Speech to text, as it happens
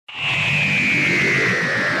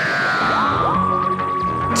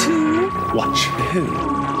Watch Who?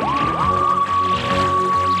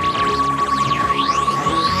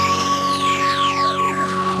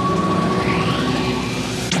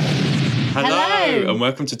 Hello, and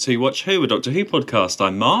welcome to To Watch Who, a Doctor Who podcast.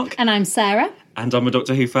 I'm Mark. And I'm Sarah. And I'm a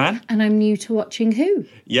Doctor Who fan. And I'm new to watching Who.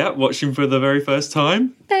 Yeah, watching for the very first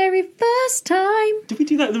time. Very first time. Did we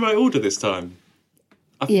do that in the right order this time?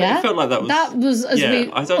 I felt like that was... That was as yeah, we...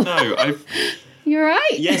 I don't know. You're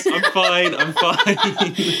right. Yes, I'm fine.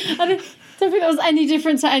 I don't think that was any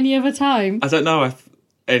different to any other time. I don't know.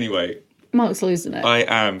 Anyway. Mark's losing it. I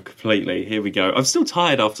am completely. Here we go. I'm still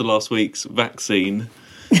tired after last week's vaccine.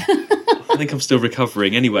 I think I'm still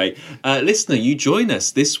recovering. Anyway, listener, you join us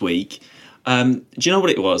this week. Do you know what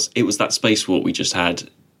it was? It was that spacewalk we just had.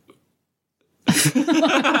 That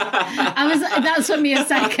took me a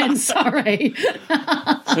second, sorry.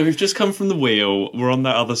 So we've just come from the wheel. We're on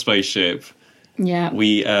that other spaceship. Yeah.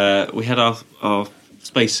 We had our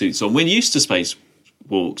spacesuits on. We're used to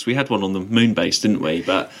spacewalks. We had one on the moon base, didn't we?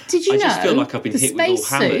 But did you I just feel like I've been hit with all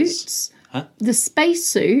hammers. Huh? The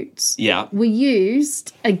spacesuits were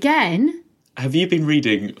used again. Have you been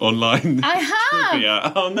reading online? I have.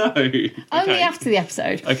 Trivia? Oh no. Okay. Only after the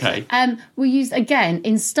episode. Okay. Were used again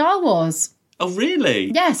in Star Wars. Oh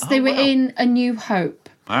really? Yes, they were in A New Hope.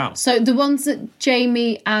 Wow. So the ones that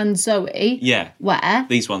Jamie and Zoe wear.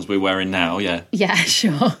 These ones we're wearing now, yeah. Yeah,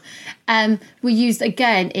 sure. Were used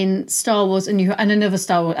again in Star Wars and another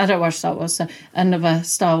Star Wars. I don't watch Star Wars, so another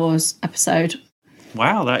Star Wars episode.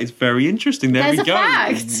 Wow, that is very interesting. There There's we go.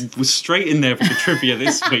 Fact. We're straight in there for the trivia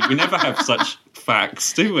this week. We never have such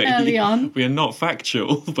facts, do we? Early on. We are not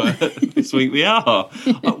factual, but this week we are.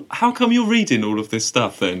 How come you're reading all of this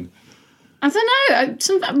stuff then? I don't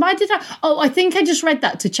know. Why did I? Oh, I think I just read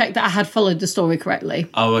that to check that I had followed the story correctly.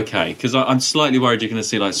 Oh, okay. Because I'm slightly worried you're going to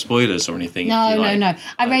see like spoilers or anything. No.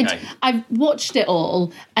 I watched it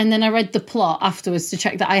all and then I read the plot afterwards to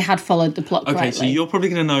check that I had followed the plot correctly. Okay, so you're probably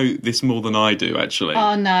going to know this more than I do, actually.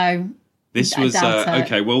 Oh, no. This was...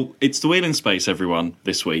 okay, well, it's The Wheel in Space, everyone,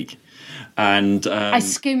 this week. And... I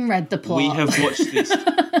skim-read the plot. We have watched this...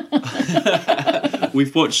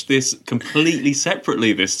 We've watched this completely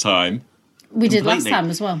separately this time. We did last time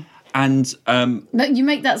as well. And no, you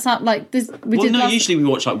make that sound like this. Usually we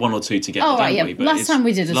watch like one or two together. Oh, right, don't we? But last time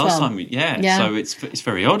we did as well. Last time so it's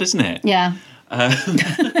very odd, isn't it? Yeah.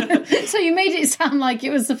 So you made it sound like it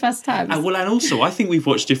was the first time. And also I think we've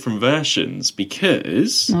watched different versions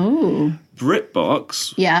because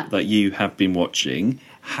BritBox, that you have been watching,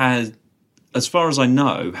 has, as far as I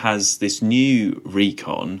know, has this new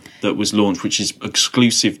recon that was launched, which is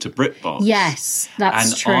exclusive to BritBox. Yes,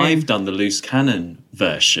 that's true. And I've done the loose cannon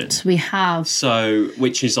version. We have. So,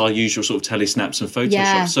 which is our usual sort of telesnaps and Photoshop.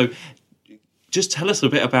 Yeah. So, just tell us a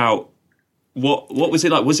bit about what was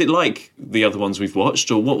it like? Was it like the other ones we've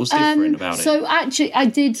watched, or what was different about it? So, actually, I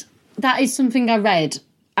did. That is something I read.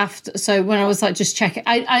 After, so when I was like just checking,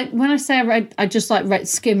 when I say I read, I just like read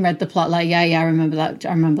the plot. Like I remember that.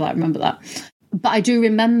 But I do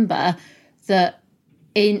remember that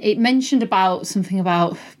it mentioned about something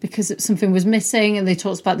about because something was missing, and they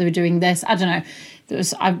talked about they were doing this. I don't know.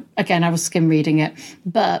 I was skim reading it,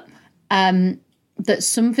 but that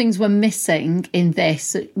some things were missing in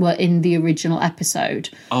this were in the original episode.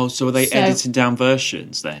 Oh, so are they edited down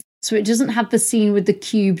versions then? So it doesn't have the scene with the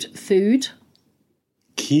cubed food.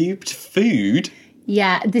 Cubed food?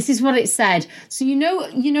 Yeah, this is what it said. So you know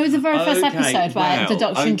the very first episode where the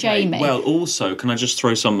Doctor and Jamie. Well, also, can I just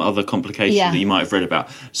throw some other complication that you might have read about?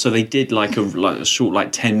 So they did like a short,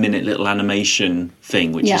 10-minute little animation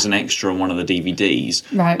thing, which is an extra on one of the DVDs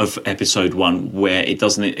of episode 1, where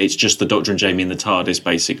it's just the Doctor and Jamie in the TARDIS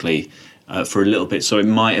basically for a little bit. So it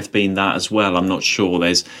might have been that as well. I'm not sure.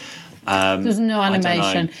 There's no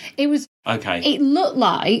animation. It was okay. It looked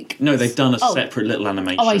like they've done a separate little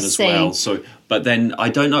animation as well. So, but then I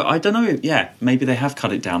don't know. Yeah, maybe they have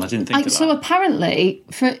cut it down. I didn't think of that. So apparently,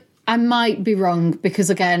 I might be wrong because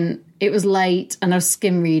again, it was late and I was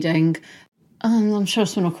skim reading. I'm sure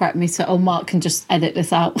someone will correct me. So, Mark can just edit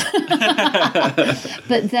this out.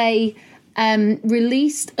 But they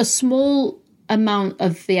released a small amount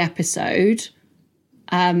of the episode.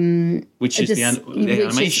 Which is the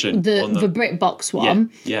animation, the BritBox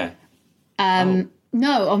one. Yeah.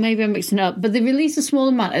 No, or maybe I'm mixing it up. But they released a small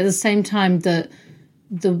amount at the same time that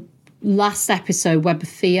the last episode, Web of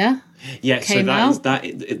Fear, came out.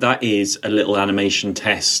 That is a little animation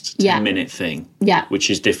test 10-minute thing. Yeah. Which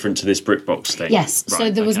is different to this BritBox thing. Yes. Right,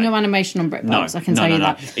 so there was no animation on BritBox. I can tell you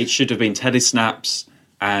that. It should have been telesnaps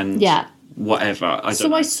and whatever. I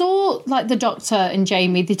saw like the Doctor and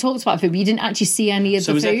Jamie, they talked about food, but you didn't actually see any of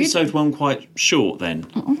the food. So was episode 1 quite short then?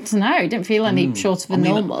 I don't know. It didn't feel any shorter than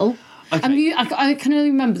normal. Okay. I can only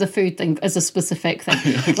remember the food thing as a specific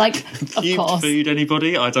thing. Like, of course. Food,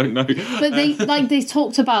 anybody? I don't know. But they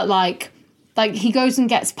talked about like he goes and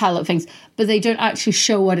gets pellet things, but they don't actually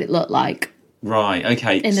show what it looked like. Right,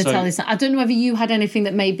 okay. In the telesnap. I don't know whether you had anything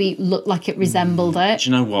that maybe looked like it resembled it.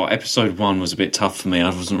 Do you know what? Episode 1 was a bit tough for me. I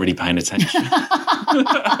wasn't really paying attention.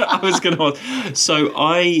 I was going to...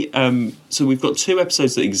 So we've got 2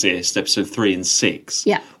 episodes that exist, episode 3 and 6,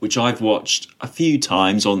 which I've watched a few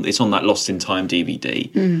times. It's on that Lost in Time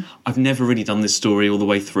DVD. I've never really done this story all the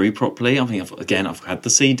way through properly. I think, I've had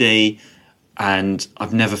the CD... and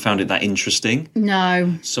I've never found it that interesting.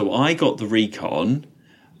 No. So I got the recon...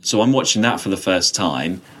 So I'm watching that for the first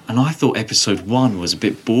time, and I thought episode 1 was a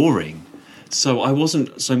bit boring. So I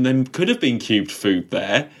wasn't... So there could have been cubed food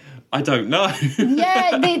there. I don't know.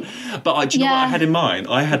 Yeah. But do you know what I had in mind?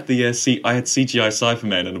 I had I had CGI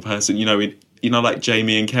Cybermen and a person, like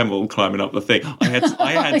Jamie and Kemmel climbing up the thing.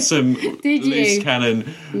 I had some loose cannon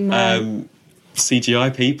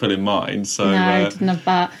CGI people in mind. So no, I didn't have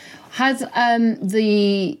that. Had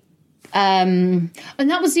and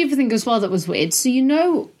that was the other thing as well that was weird. So in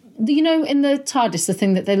the TARDIS, the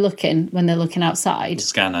thing that they look in when they're looking outside, the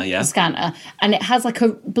scanner, the scanner, and it has like a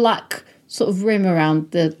black sort of rim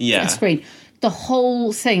around the screen. The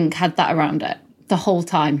whole thing had that around it the whole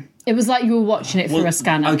time. It was like you were watching it through a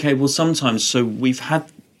scanner. Okay, well sometimes we've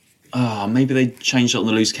had. Maybe they changed it on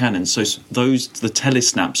the loose cannon. So the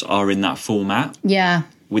telesnaps are in that format. Yeah.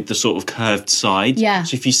 With the sort of curved side. Yeah.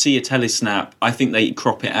 So if you see a telesnap, I think they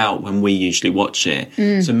crop it out when we usually watch it.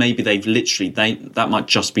 So maybe they've literally, that might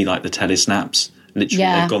just be like the telesnaps. Literally,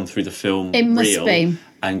 they've gone through the film reel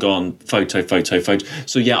and gone photo.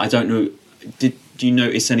 So yeah, I don't know. Do you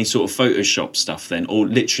notice any sort of Photoshop stuff then? Or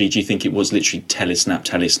literally, do you think it was literally telesnap,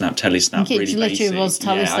 I think it literally was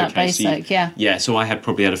telesnap basic, Yeah, so I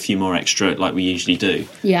probably had a few more extra like we usually do.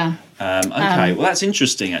 Yeah. Well, that's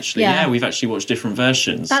interesting, actually. Yeah, we've actually watched different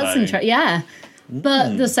versions. That's interesting, yeah.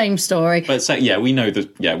 But the same story. But we know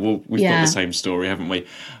that, we've got the same story, haven't we?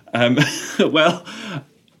 Well,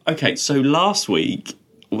 okay, so last week,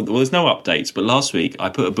 there's no updates, but last week I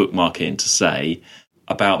put a bookmark in to say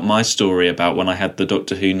about my story about when I had the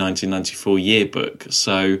Doctor Who 1994 yearbook.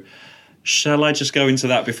 So... shall I just go into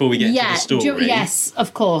that before we get to the story? Yes,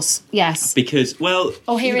 of course. Yes. Because,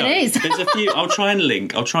 here it is. There's a few. I'll try and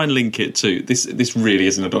link it to this. This really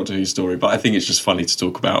isn't a Doctor Who story, but I think it's just funny to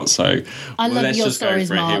talk about. So let's just stories,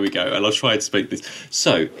 go for it. Here we go, and I'll try to speak this.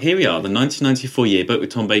 So here we are, the 1994 yearbook with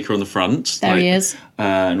Tom Baker on the front. There he is,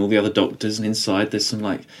 and all the other Doctors, and inside there's some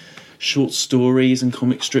like short stories and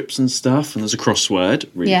comic strips and stuff, and there's a crossword.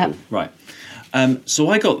 Really cool. Right. So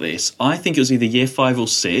I got this. I think it was either year 5 or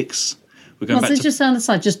 6. What's it just on the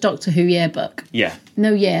side? Just Doctor Who yearbook? Yeah.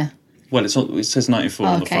 No year? Well, it says 94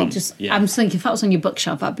 on the front. I'm thinking if that was on your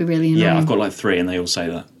bookshelf, that'd be really annoying. Yeah, I've got like 3 and they all say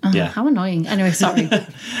that. Yeah. How annoying. Anyway, sorry.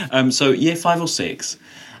 So year 5 or 6.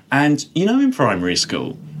 And in primary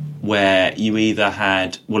school where you either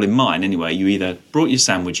had, well, in mine anyway, you either brought your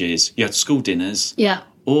sandwiches, you had school dinners. Yeah.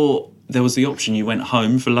 Or there was the option you went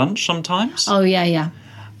home for lunch sometimes. Oh, yeah.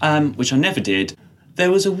 Which I never did. There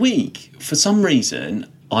was a week, for some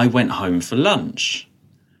reason... I went home for lunch,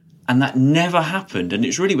 and that never happened. And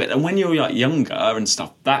it's really weird. And when you're like younger and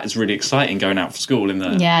stuff, that is really exciting going out for school in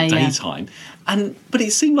the daytime. But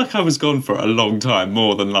it seemed like I was gone for a long time,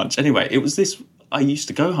 more than lunch. Anyway, it was this. I used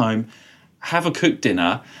to go home, have a cooked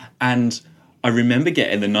dinner, and I remember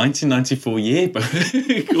getting the 1994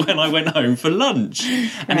 yearbook when I went home for lunch,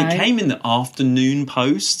 and it came in the afternoon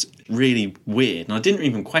post. Really weird, and I didn't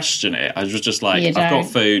even question it. I was just like, I've got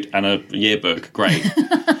food and a yearbook, great.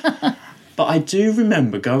 But I do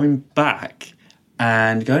remember going back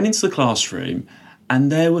and going into the classroom, and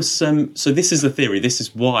there was some. So this is the theory. This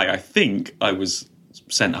is why I think I was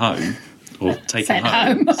sent home or taken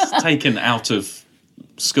home, taken out of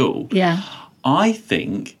school. Yeah, I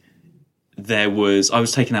think I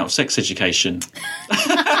was taken out of sex education.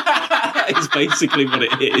 It's basically what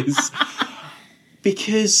it is.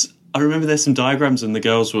 Because I remember there's some diagrams and the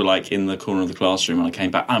girls were like in the corner of the classroom and I came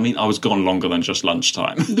back. I mean, I was gone longer than just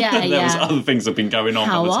lunchtime. Yeah, there was other things that have been going on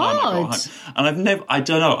by the time I got home. And I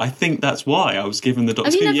don't know, I think that's why I was given the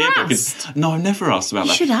Doctor Who yearbook. No, I've never asked about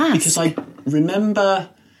that. You should ask. Because I remember,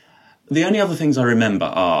 the only other things I remember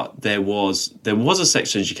are there was a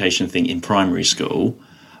sex education thing in primary school.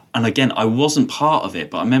 And again, I wasn't part of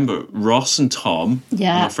it, but I remember Ross and Tom, and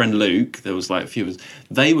my friend Luke, there was like a few of us,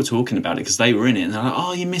 they were talking about it because they were in it. And they're like,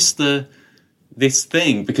 oh, you missed this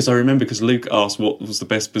thing. Because I remember because Luke asked what was the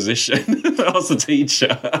best position. I was the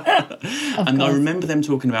teacher. And I remember them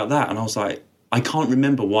talking about that. And I was like, I can't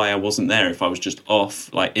remember why I wasn't there, if I was just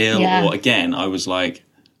off, like ill, or again, I was like,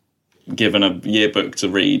 given a yearbook to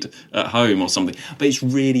read at home or something. But it's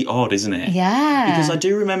really odd, isn't it? Yeah. Because I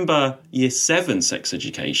do remember year 7 sex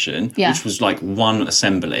education, which was like one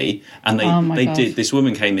assembly, and this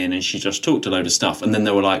woman came in and she just talked a load of stuff, and then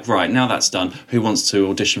they were like, right, now that's done, who wants to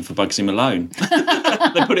audition for Bugsy Malone?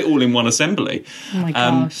 They put it all in one assembly. Oh my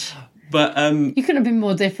gosh. But you couldn't have been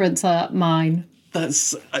more different to mine.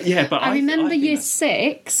 That's but I remember year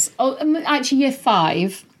 6. Oh, actually year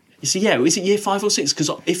 5. So is it year 5 or 6?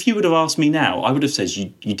 Because if you would have asked me now, I would have said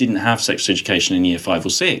you didn't have sex education in year 5 or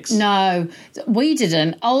 6. No, we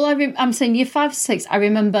didn't. I'm saying year 5 or 6. I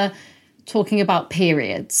remember talking about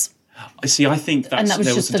periods. See, I think there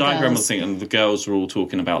was a diagram of thing, and the girls were all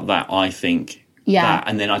talking about that. I think. Yeah, that,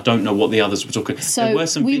 and then I don't know what the others were talking. So there were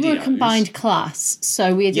some we videos. were a combined class,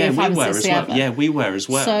 so we had year 5 and 6 together. Yeah, we were as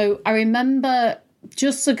well. So I remember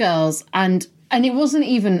just the girls, and it wasn't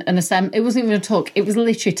even an assembly. It wasn't even a talk. It was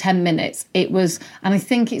literally 10 minutes. It was, and I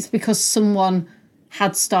think it's because someone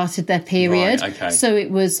had started their period. Right, okay. So it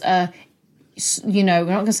was, we're not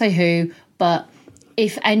going to say who, but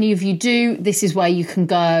if any of you do, this is where you can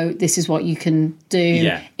go. This is what you can do.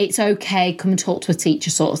 Yeah. It's okay. Come and talk to a teacher,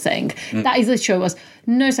 sort of thing. That is literally what it was.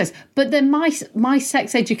 No sex. But then my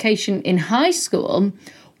sex education in high school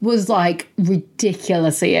was like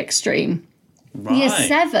ridiculously extreme. Right. Year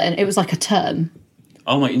 7, it was like a term.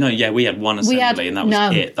 Oh my, no, yeah, we had one assembly and that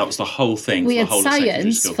was it. That was the whole thing. We for had the whole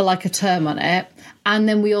science for like a term on it, and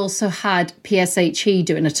then we also had PSHE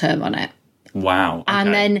doing a term on it. Wow.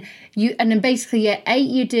 Okay. And then basically year 8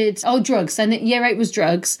 you did drugs, and year 8 was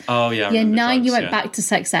drugs. Oh yeah. Year 9 you went back to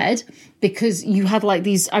sex ed because you had like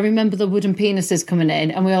these. I remember the wooden penises coming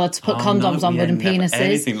in, and we all had to put condoms on wooden penises.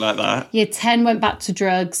 Anything like that. Year 10 went back to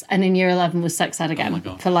drugs, and in year 11 was sex ed again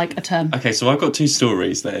for like a term. Okay, so I've got 2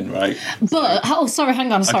 stories then, right? But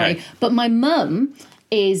hang on. Okay. But my mum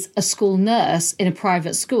is a school nurse in a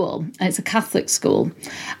private school, and it's a Catholic school,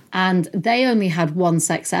 and they only had one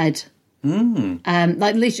sex ed.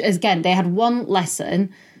 Like literally, again, they had one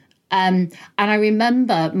lesson, and I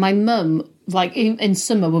remember my mum, like in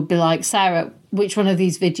summer, would be like, Sarah, which one of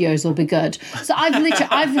these videos will be good? So I've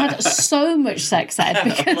had so much sex ed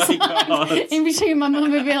because in between, my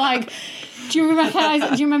mum would be like, do you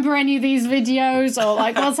remember any of these videos, or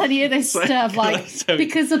like what's any of this stuff? Like,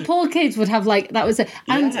 because the poor kids would have like, that was it.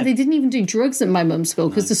 And they didn't even do drugs at my mum's school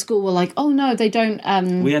because the school were like, oh no, they don't.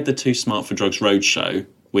 We had the Too Smart for Drugs roadshow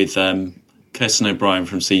with Kirsten O'Brien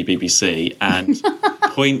from CBBC and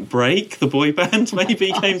Point Break, the boy band,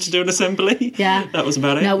 maybe came to do an assembly. Yeah. That was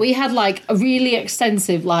about it. No, we had like a really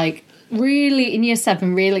extensive, in year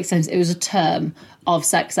 7, really extensive. It was a term of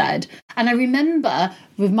sex ed. And I remember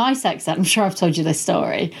with my sex ed, I'm sure I've told you this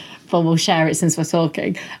story, but we'll share it since we're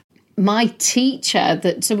talking. My teacher,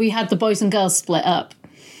 so we had the boys and girls split up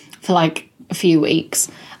for like a few weeks,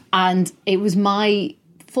 and it was my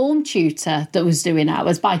form tutor that was doing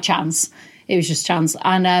ours by chance. It was just chance.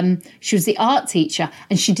 And she was the art teacher,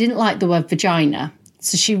 and she didn't like the word vagina.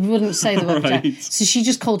 So she wouldn't say the word vagina. So she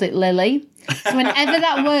just called it Lily. So whenever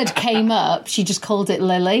that word came up, she just called it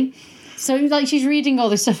Lily. So like she's reading all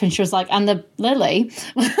this stuff and she was like, and the Lily.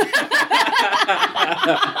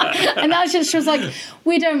 And that's just, she was like,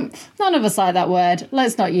 none of us like that word.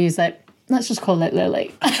 Let's not use it. Let's just call it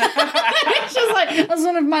Lily. It's just like, that's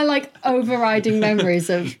one of my like overriding memories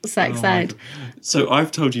of sex ed. So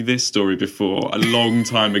I've told you this story before a long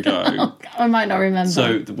time ago. I might not remember.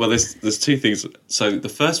 So, well, there's 2 things. So the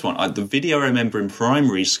first one, the video I remember in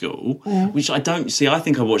primary school, which I don't see. I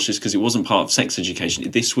think I watched this because it wasn't part of sex education.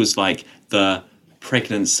 This was like the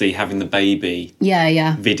pregnancy, having the baby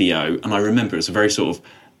video. And I remember it's a very sort of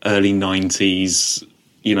early 90s,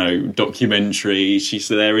 documentary. She's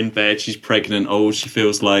there in bed, she's pregnant. Oh, she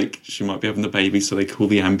feels like she might be having the baby, so they call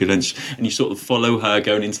the ambulance, and you sort of follow her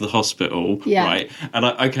going into the hospital, right?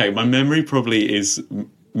 And my memory probably is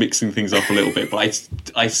mixing things up a little bit, but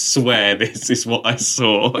I swear this is what I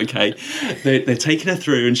saw. Okay, they're taking her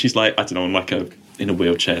through, and she's like, I don't know, in a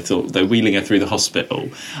wheelchair. So they're wheeling her through the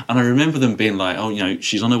hospital, and I remember them being like, oh,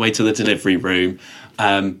 she's on her way to the delivery room.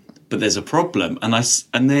 But there's a problem, and I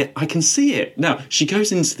can see it. Now, she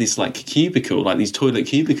goes into this, like, cubicle, like these toilet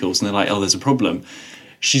cubicles, and they're like, oh, there's a problem.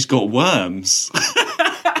 She's got worms.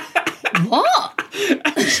 What?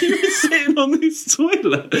 And she was sitting on this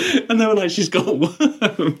toilet, and they were like, she's got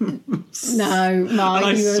worms. No, Mark. And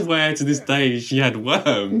I swear to this day, she had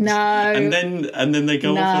worms. No. And then they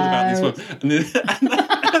go off on about these worms.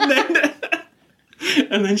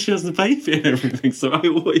 And then she has the baby and everything, so I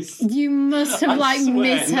always... You must have,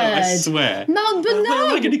 misheard. No, I swear. No, but no. Where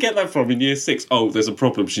am I going to get that from in year 6? Oh, there's a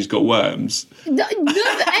problem, she's got worms. No,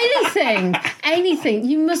 anything.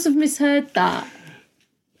 You must have misheard that.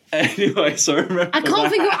 Anyway, so I remember.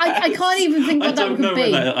 I can't even think what that could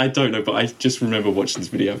be. I don't know, but I just remember watching this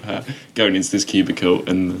video of her going into this cubicle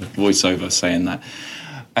and the voiceover saying that.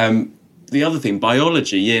 The other thing,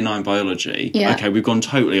 biology, year 9 biology. Yeah. Okay, we've gone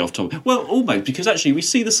totally off topic. Well, almost, because actually we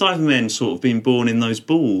see the Cybermen sort of being born in those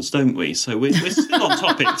balls, don't we? So we're still on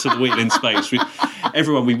topic to the Wheel in Space.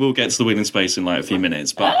 We will get to the Wheel in Space in like a few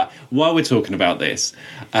minutes. But while we're talking about this,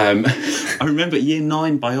 I remember year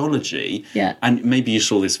 9 biology, and maybe you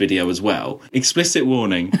saw this video as well. Explicit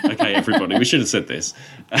warning. Okay, everybody, we should have said this.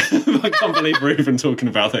 I can't believe we're even talking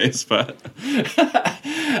about this, but...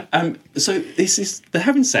 so they're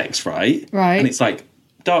having sex, right? Right. And it's like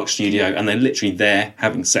dark studio and they're literally there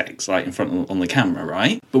having sex, like in front on the camera,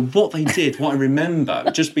 right? But what they did, what I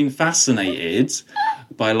remember, just being fascinated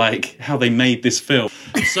by like how they made this film.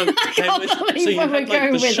 So you had like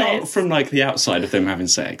the shot from like the outside of them having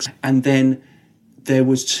sex. And then there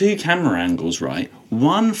was 2 camera angles, right?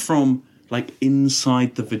 One from like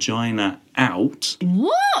inside the vagina out.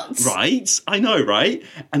 What? Right? I know, right?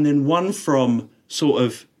 And then one from sort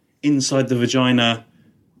of inside the vagina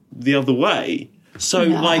the other way. So,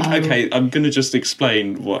 like, okay, I'm going to just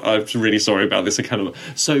explain what... I'm really sorry about this.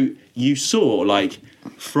 So, you saw, like,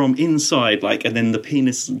 from inside, like, and then the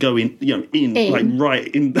penis going, in. Like, right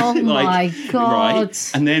in... Oh, like, my God.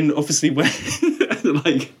 Right? And then, obviously, when...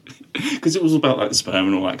 like... Because it was about, like, sperm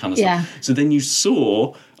and all that kind of stuff. So then you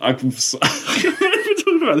saw...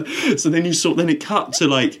 So then you saw... Then it cut to,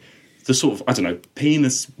 like... the sort of, I don't know,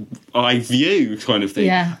 penis eye view kind of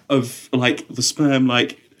thing of, like, the sperm,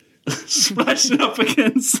 like, splashing up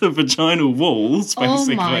against the vaginal walls,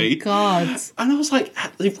 basically. Oh, my God. And I was like,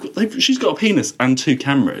 she's got a penis and 2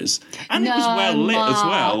 cameras. And it was well lit as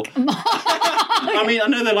well. I mean, I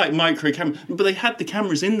know they're like micro cameras, but they had the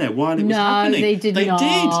cameras in there while it was happening. No, they did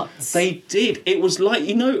not. They did. It was like,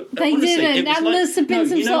 They honestly, didn't. That must have been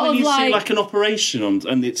some sort of when like... you see like an operation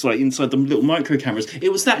and it's like inside the little micro cameras,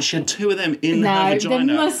 it was that. She had 2 of them in her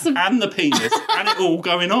vagina and the penis and it all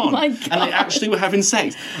going on. My God. And they actually were having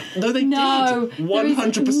sex. No, they did.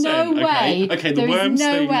 100%. No way. Okay, the worms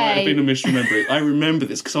thing might have been a misremembering. I remember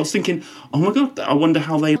this because I was thinking, oh my God, I wonder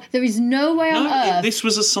how they... There is no way on earth. This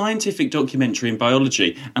was a scientific documentary in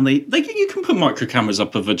biology, and you can put micro cameras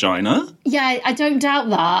up a vagina. Yeah, I don't doubt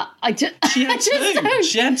that. She had 2.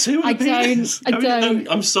 She had 2. I don't.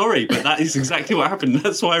 I'm sorry, but that is exactly what happened.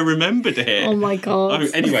 That's why I remembered it. Oh my God.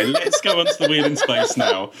 Anyway, let's go on to the Wheel in Space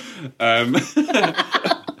now.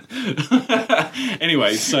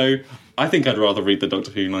 Anyway, so I think I'd rather read the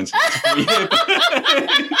Doctor Who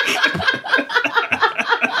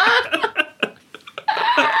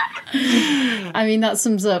 1993. I mean, that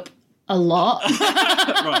sums up a lot.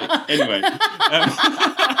 Right, anyway.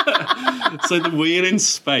 So the Wheel in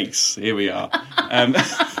Space, here we are.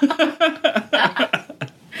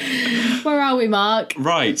 Where are we, Mark?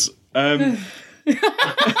 Right.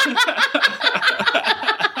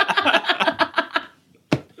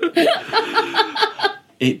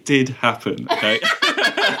 It did happen, okay?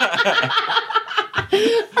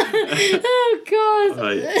 Oh, God.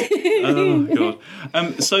 Right. Oh, God.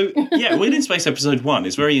 So, Wheel in Space episode 1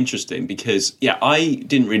 is very interesting because, I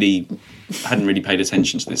hadn't really paid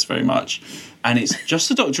attention to this very much. And it's just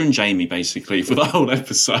the Doctor and Jamie, basically, for the whole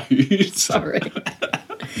episode. Sorry.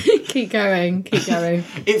 Keep going.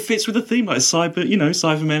 It fits with the theme, like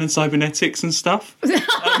Cybermen and cybernetics and stuff.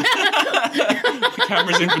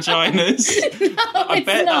 Cameras in vaginas. No, I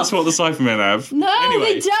bet that's what the Cybermen have. No,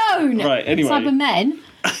 anyway. They don't. Right, anyway. Cybermen?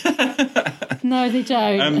 No, they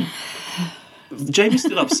don't. Jamie's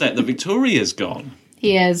still upset that Victoria's gone.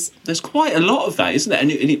 He is. There's quite a lot of that, isn't there?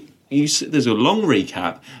 And there's a long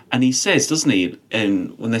recap, and he says, doesn't he,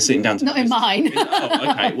 when they're sitting down to... Not in mine.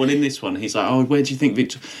 Oh, okay. Well, in this one, he's like, oh, where do you think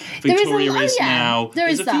Victoria is now?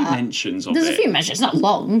 There's a few mentions of it. There's a few mentions, not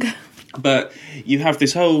long. But you have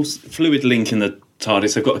this whole fluid link in the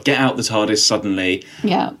TARDIS. They've got to get out the TARDIS suddenly.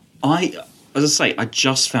 Yeah. As I say, I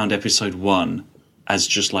just found episode 1 as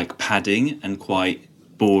just like padding and quite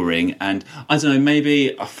boring. And I don't know,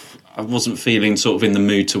 maybe I wasn't feeling sort of in the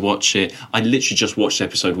mood to watch it. I literally just watched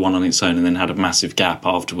episode 1 on its own and then had a massive gap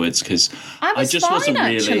afterwards because I just wasn't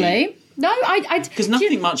really... Actually. No, I because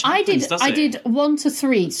nothing much happens, I did 1 to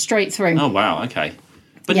 3 straight through. Oh wow, okay.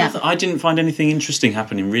 But I didn't find anything interesting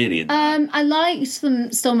happening really. I liked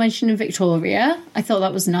them still mentioning Victoria. I thought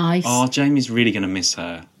that was nice. Oh, Jamie's really going to miss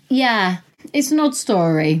her. Yeah. It's an odd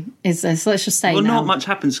story, is this? Let's just say not much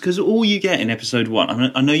happens, because all you get in episode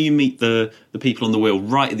 1, I know you meet the people on the wheel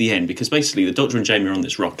right at the end, because basically the Doctor and Jamie are on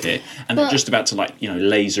this rocket, and they're just about to,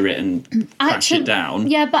 laser it and crash it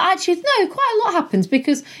down. Yeah, but actually, no, quite a lot happens,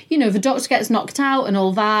 because, the Doctor gets knocked out and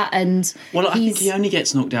all that, and Well, I think he only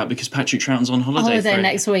gets knocked out because Patrick Troughton's on holiday for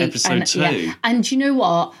next week. Episode 2. Yeah. And you know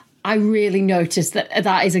what? I really noticed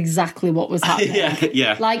that is exactly what was happening.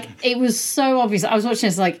 yeah. Like, it was so obvious. I was watching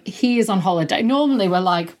this, like, he is on holiday. Normally, we're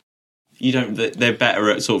like... They're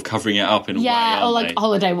better at sort of covering it up in a way, Yeah, or like they?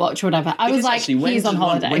 Holiday Watch or whatever. I was like, actually, he's on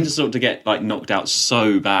holiday. When does Doctor get, knocked out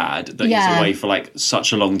so bad that he's away for,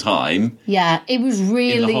 such a long time? Yeah, it was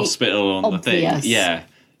really in the hospital on obvious. The thing. Yeah,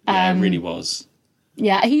 it really was.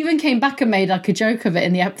 Yeah, he even came back and made, a joke of it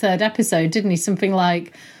in the third episode, didn't he? Something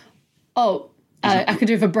like, I could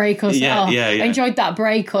do with a break or something. Yeah. I enjoyed that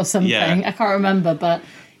break or something. Yeah. I can't remember, but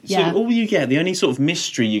yeah. So all you get, the only sort of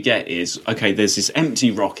mystery you get is, okay, there's this empty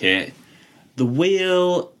rocket. The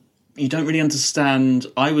wheel, you don't really understand.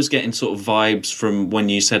 I was getting sort of vibes from when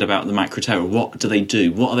you said about the Macroterra. What do they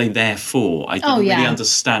do? What are they there for? I didn't really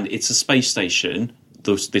understand. It's a space station,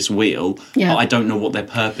 this wheel. Yeah. But I don't know what their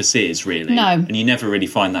purpose is, really. No. And you never really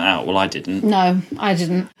find that out. Well, I didn't. No, I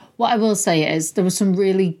didn't. What I will say is there were some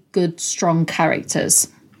really good, strong characters.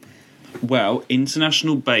 Well,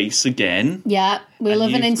 international base again. Yeah, we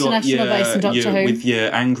love an international base in Doctor Who. With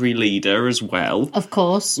your angry leader as well. Of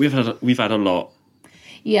course. We've had a lot.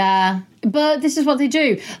 Yeah, but this is what they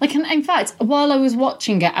do. In fact, while I was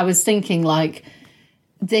watching it, I was thinking,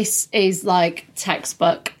 this is,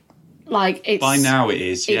 textbook. It's... By now it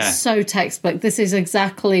is, yeah. It's so textbook. This is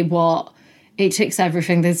exactly what... It ticks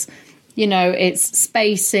everything. There's... it's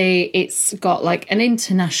spacey. It's got an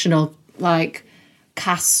international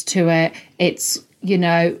cast to it. It's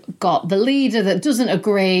got the leader that doesn't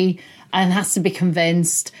agree and has to be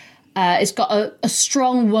convinced. It's got a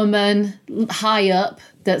strong woman high up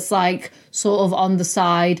that's sort of on the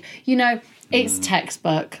side. It's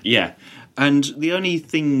textbook. Yeah. And the only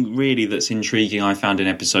thing really that's intriguing I found in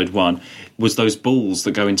episode 1 was those balls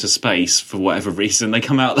that go into space for whatever reason. They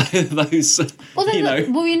come out those, Well,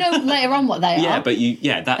 later on what they are. Yeah, but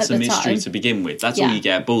that's a mystery to begin with. That's all you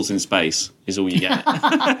get. Balls in space is all you get. No,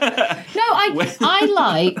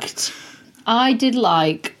 I did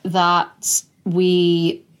like that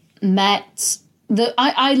we met...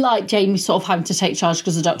 I like Jamie sort of having to take charge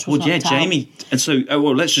because the Doctor was knocked out. Jamie. And so,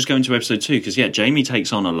 let's just go into episode 2 because, Jamie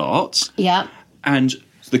takes on a lot. Yeah. And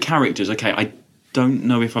the characters, I don't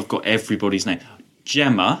know if I've got everybody's name.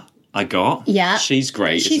 Gemma, I got. Yeah. She's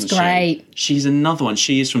great, She's great. She's another one.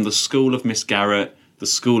 She is from the school of Miss Garrett, the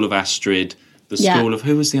school of Astrid, the school of...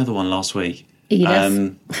 Who was the other one last week?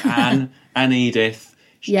 Edith. Anne and Edith.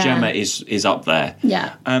 Yeah. Gemma is up there.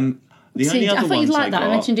 Yeah. Only other I thought you'd like that. I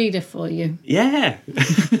mentioned Edith for you. Yeah.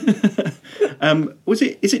 Is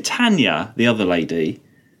it Tanya, the other lady?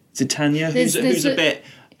 Is it Tanya? Who's a bit...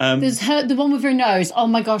 there's the one with her nose. Oh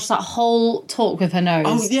my gosh, that whole talk with her nose.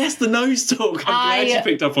 Oh yes, the nose talk. I'm glad you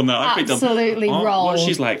picked up on that. I absolutely rolled. Well,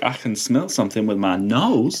 she's like, I can smell something with my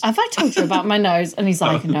nose. Have I told you about my nose? And he's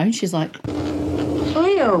like, no. And she's like...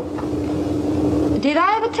 Leo, did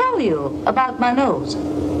I ever tell you about my nose?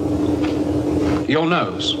 Your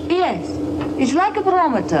nose? Yes. It's like a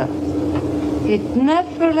barometer. It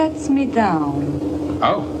never lets me down.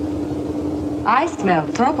 Oh. I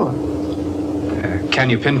smell trouble. Can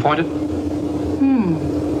you pinpoint it?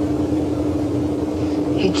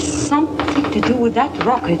 It's something to do with that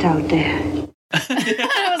rocket out there.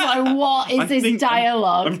 I was like, what is this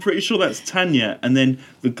dialogue? I'm pretty sure that's Tanya. And then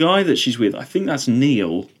the guy that she's with, I think that's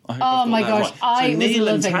Neil. Oh my gosh, right. Neil was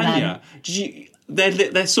loving and Tanya, them.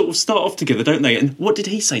 They sort of start off together, don't they? And what did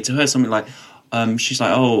he say to her? Something like, she's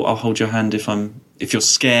like, "Oh, I'll hold your hand if you're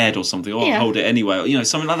scared or something, or I'll hold it anyway," or,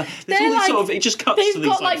 something like that. There's all this sort of, it just cuts to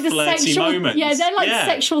these flirty moments. Yeah, they're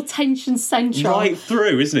sexual tension central. Right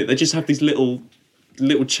through, isn't it? They just have these little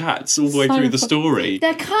chats all the way through the story.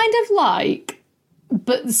 They're kind of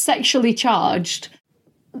but sexually charged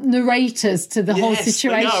narrators to the whole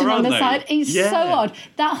situation on the side. It's so odd.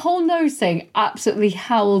 That whole nose thing absolutely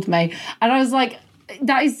howled me. And I was like,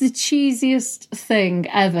 that is the cheesiest thing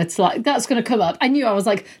ever to that's going to come up. I knew, I was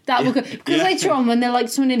like, that will go. Because later on when they're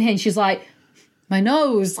someone in here and she's like, my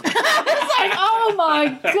nose. I was like, oh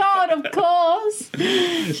my God, of course.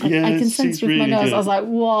 I can sense with really my nose. Good. I was like,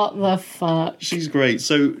 what the fuck? She's great.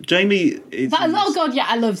 So Jamie... oh God, yeah,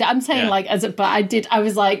 I loved it. I'm saying I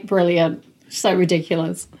was like, brilliant. So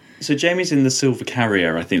ridiculous. So Jamie's in the Silver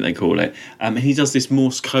Carrier, I think they call it. And he does this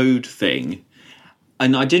Morse code thing.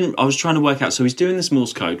 And I was trying to work out, so he's doing this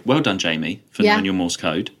Morse code. Well done, Jamie, for knowing your Morse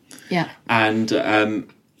code. Yeah. And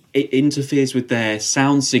it interferes with their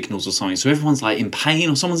sound signals or something. So everyone's like in pain,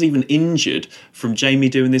 or someone's even injured from Jamie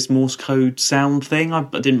doing this Morse code sound thing. I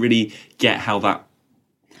didn't really get how that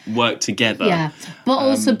worked together. Yeah, but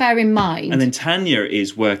also bear in mind. And then Tanya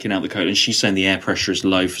is working out the code, and she's saying the air pressure is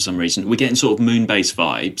low for some reason. We're getting sort of Moonbase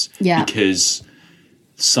vibes because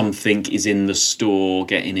something is in the store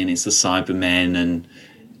getting in. It's the Cybermen, and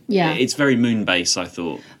it's very Moonbase, I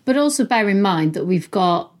thought. But also bear in mind that we've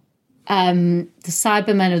got the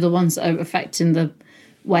Cybermen are the ones that are affecting the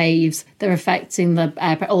waves. They're affecting the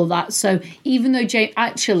air, all that. So even though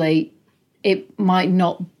actually it might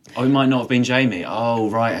not. Oh, it might not have been Jamie. Oh,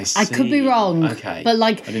 right, I see. I could be wrong. Okay. But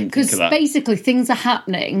because basically things are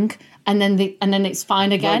happening and then it's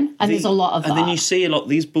fine again. And there's a lot of that. And then you see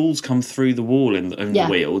these balls come through the wall in the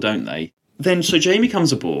wheel, don't they? Then, so Jamie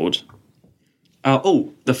comes aboard.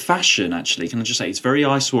 The fashion, actually, can I just say, it's very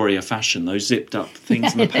Ice Warrior fashion, those zipped up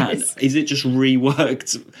things in the pants. Is it just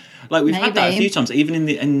reworked? Like, we've had that a few times, even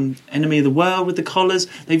in Enemy of the World with the collars.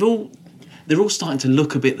 They're all starting to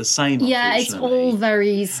look a bit the same, yeah, it's all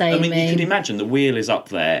very samey. I mean, you can imagine the wheel is up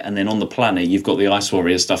there, and then on the planet, you've got the Ice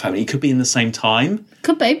Warrior stuff happening. It could be in the same time.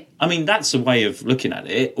 Could be. I mean, that's a way of looking at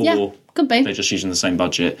it. Or could be. They're just using the same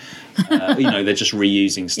budget. They're just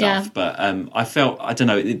reusing stuff. Yeah. But I felt, I don't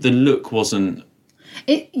know, the look wasn't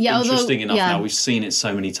interesting enough now. We've seen it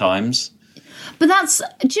so many times. But that was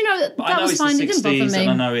fine. It didn't bother me. And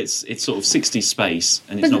I know it's sort of 60s space,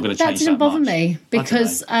 and it's not going to change that much. That didn't bother me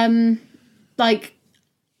because,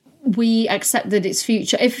 we accept that it's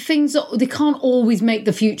future. If they can't always make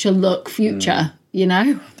the future look future, you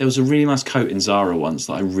know? There was a really nice coat in Zara once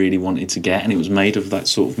that I really wanted to get, and it was made of that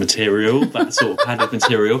sort of material, that sort of padded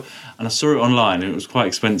material. And I saw it online, and it was quite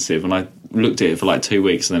expensive, and I looked at it for like 2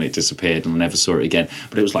 weeks, and then it disappeared, and I never saw it again.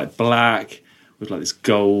 But it was like black, with like this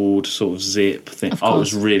gold sort of zip thing. Oh, it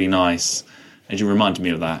was really nice. And you reminded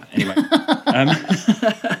me of that. Anyway.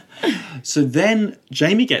 So then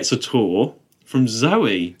Jamie gets a tour from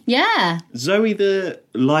Zoe. Yeah. Zoe, the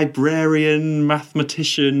librarian,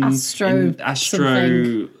 mathematician, astro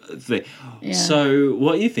thing. Yeah. So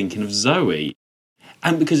what are you thinking of Zoe?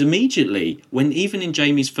 And because immediately, even in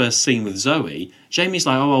Jamie's first scene with Zoe, Jamie's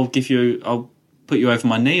like, I'll put you over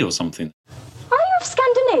my knee or something. Are you of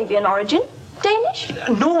Scandinavian origin? Danish?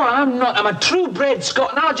 No, I'm not. I'm a true-bred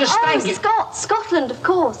Scot, and I'll just thank you. Scotland, of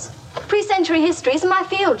course. Pre-century history isn't my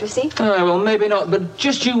field, you see. Well, maybe not, but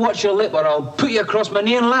just you watch your lip or I'll put you across my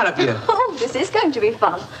knee and lat at you. Oh, this is going to be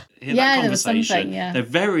fun. There was something, They're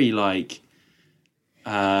very,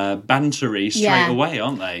 bantery straight away,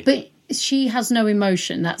 aren't they? But she has no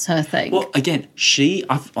emotion, that's her thing. Well, again,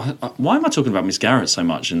 why am I talking about Miss Garrett so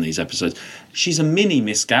much in these episodes? She's a mini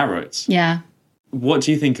Miss Garrett. Yeah. What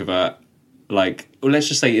do you think of her? Let's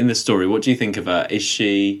just say in the story, what do you think of her? Did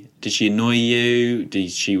she annoy you?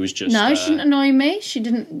 She was just... No, she didn't annoy me. She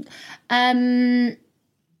didn't... I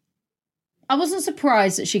wasn't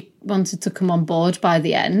surprised that she wanted to come on board by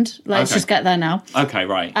the end. Let's just get there now. Okay,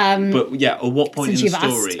 right. But yeah, at what point in the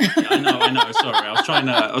story? I know. Sorry, I was trying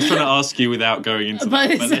to ask you without going into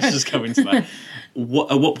that, but let's just go into that. At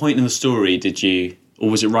what point in the story did you... Or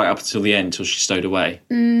was it right up until the end, till she stowed away?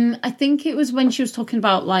 I think it was when she was talking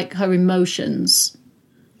about, her emotions.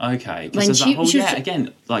 Okay. Because there's that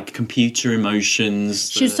whole, computer emotions.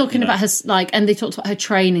 She was talking about her, and they talked about her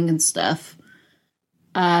training and stuff.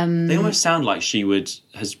 They almost sound like she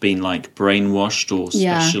has been, brainwashed or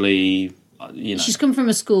especially, She's come from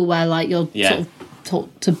a school where, you're sort of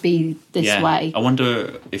taught to be this way. I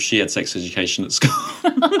wonder if she had sex education at school.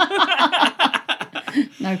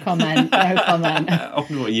 No comment. I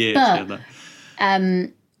wonder what year she had that.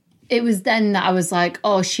 It was then that I was like,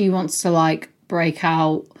 oh, she wants to break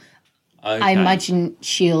out. Okay. I imagine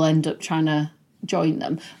she'll end up trying to join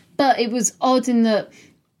them. But it was odd in that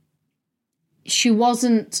she was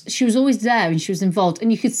always there and she was involved.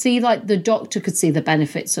 And you could see the doctor could see the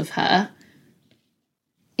benefits of her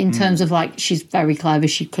in terms of she's very clever.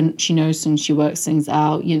 She knows things, she works things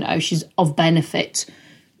out, she's of benefit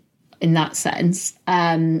in that sense.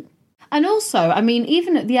 And also, I mean,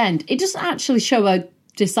 even at the end, it doesn't actually show her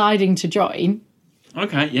deciding to join.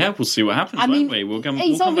 Okay, yeah, we'll see what happens, won't we?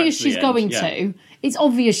 It's obvious she's going to. It's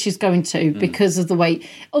obvious she's going to because of the way...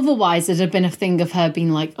 Otherwise, there'd have been a thing of her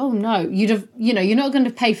being like, oh, no. You're not going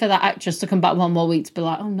to pay for that actress to come back one more week to be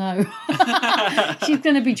like, oh, no. She's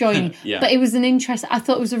going to be joining. Yeah. But it was I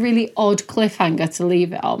thought it was a really odd cliffhanger to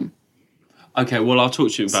leave it on. Okay, well, I'll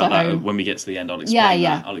talk to you about that when we get to the end. I'll explain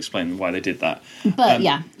that. I'll explain why they did that. But,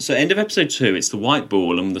 So, end of episode 2, it's the white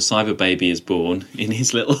ball, and the cyber baby is born in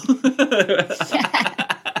his little...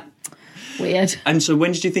 Weird. weird. And so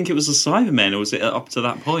when did you think it was the Cybermen, or was it up to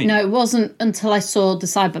that point? No, it wasn't until I saw the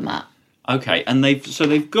Cybermat. Okay, and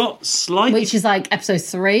they've got slightly... Which is like episode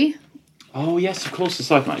 3. Oh, yes, of course, the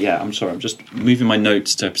Cybermat. Yeah, I'm sorry, I'm just moving my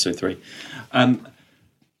notes to episode 3.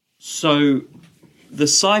 So the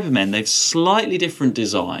Cybermen, they've slightly different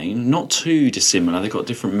design, not too dissimilar. They've got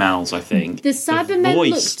different mouths, I think. The Cybermen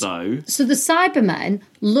voice, though... So the Cybermen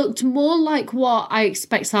looked more like what I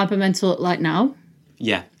expect Cybermen to look like now.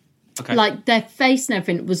 Yeah. Okay. Like, their face and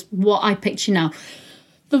everything was what I picture now.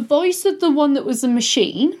 The voice of the one that was a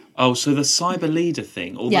machine... Oh, so the cyber leader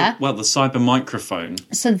thing, or the cyber microphone.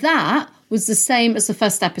 So that was the same as the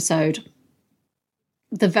first episode.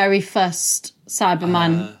 The very first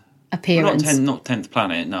Cyberman appearance. Not 10th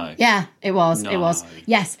Planet, no. Yeah, it was. No. It was.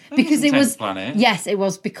 Yes, because it was... 10th Planet. Yes, it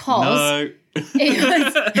was because... No.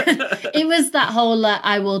 it was that whole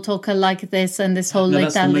I will talk like this and this whole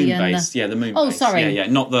that's the moon and base. Yeah, the moon Oh, base. sorry. Yeah,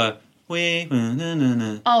 not the...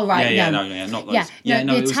 Oh, right, no, not those.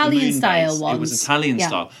 The Italian style ones. It was Italian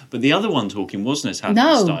style. But the other one talking wasn't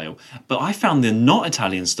Italian style. But I found the not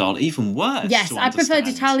Italian style even worse. Yes, I preferred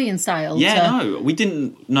Italian style. We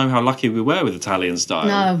didn't know how lucky we were with Italian style.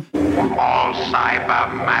 No. All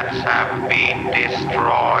Cybermats have been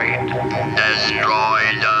destroyed.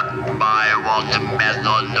 Destroyed? By what method?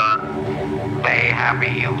 They have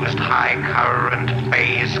used high current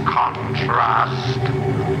phase contrast.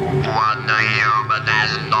 One human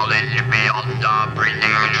has knowledge beyond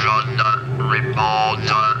apprehension.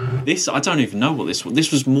 Report. This, I don't even know what this was.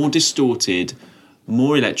 This was more distorted,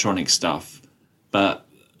 more electronic stuff, but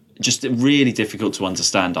just really difficult to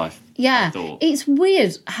understand, I thought. It's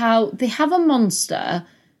weird how they have a monster,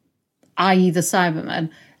 i.e. the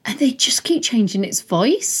Cybermen, and they just keep changing its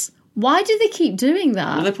voice. Why do they keep doing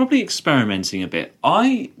that? Well, they're probably experimenting a bit.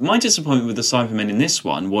 My disappointment with the Cybermen in this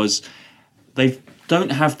one was they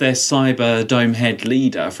don't have their cyber dome head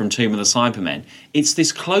leader from Tomb of the Cybermen. It's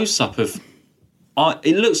this close-up of...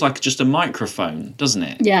 it looks like just a microphone, doesn't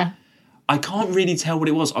it? Yeah. I can't really tell what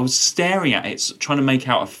it was. I was staring at it, trying to make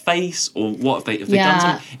out a face or what have they done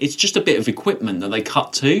something. It's just a bit of equipment that they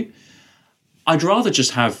cut to. I'd rather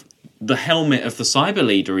just have the helmet of the cyber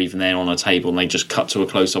leader even then on a table and they just cut to a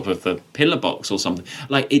close-up of the pillar box or something.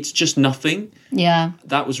 Like, it's just nothing. Yeah.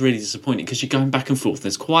 That was really disappointing because you're going back and forth.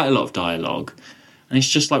 There's quite a lot of dialogue. And it's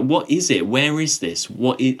just like, what is it? Where is this?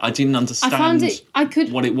 I didn't understand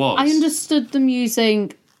what it was. I understood them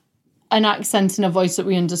using an accent and a voice that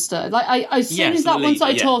we understood. Like, as soon as that one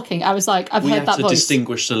started talking, I was like, I've heard that voice. We have to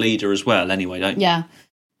distinguish the leader as well anyway, don't you? Yeah.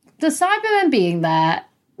 The Cybermen being there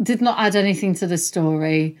did not add anything to the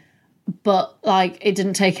story, but, like, it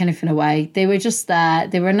didn't take anything away. They were just there.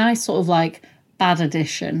 They were a nice sort of, like, bad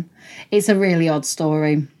addition. It's a really odd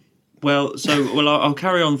story. Well, I'll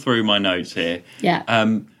carry on through my notes here. Yeah.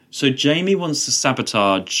 So Jamie wants to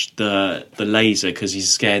sabotage the laser because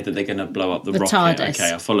he's scared that they're going to blow up the rocket. TARDIS.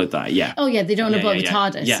 Okay, I followed that, yeah. Oh, yeah, they don't want to blow up the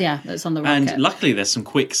TARDIS. Yeah, that's on the rocket. And luckily there's some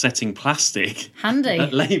quick-setting plastic. Handy.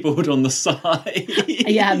 Labelled on the side.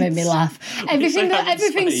 Yeah, it made me laugh.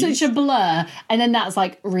 Everything's such a blur, and then that's,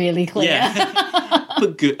 like, really clear. Yeah.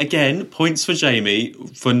 But good. Again, points for Jamie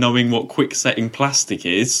for knowing what quick-setting plastic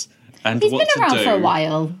is and he's what to do. He's been around for a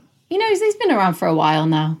while. You know, he's been around for a while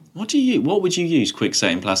now. What would you use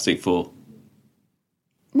quick-setting plastic for?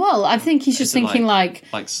 Well, I think he's just thinking like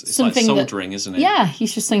something like soldering, isn't it? Yeah,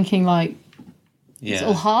 he's just thinking like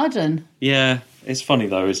it'll harden. Yeah, it's funny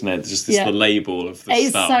though, isn't it? Just the label of the stuff.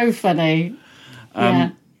 It's so funny.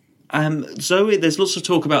 Zoe, there's lots of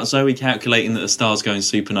talk about Zoe calculating that the star's going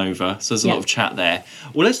supernova, so there's a lot of chat there.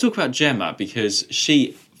 Well, let's talk about Gemma, because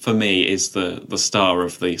she, for me, is the star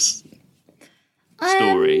of this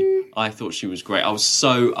story. I thought she was great. I was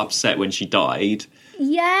so upset when she died.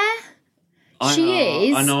 Yeah, she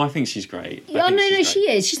is. I know, I think she's great. No, she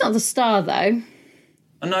is. She's not the star, though.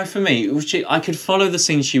 No, for me, I could follow the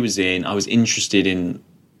scene she was in. I was interested in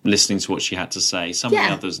listening to what she had to say. Some of the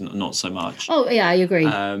others, not so much. Oh, yeah, I agree.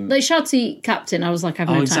 Like Shotty Captain, I was like, I have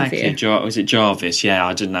no time for you. Was it Jarvis? Yeah,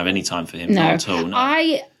 I didn't have any time for him at all. No.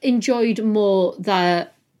 I enjoyed more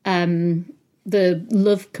the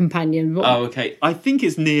love companion. Oh, okay. I think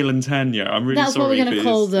it's Neil and Tanya. I'm really sorry. That's what we're going to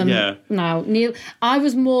call them. Yeah. Now, Neil. I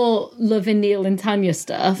was more loving Neil and Tanya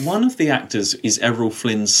stuff. One of the actors is Errol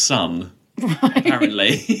Flynn's son,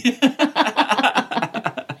 apparently.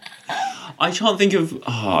 I can't think of...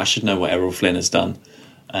 Oh, I should know what Errol Flynn has done.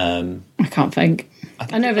 I can't think.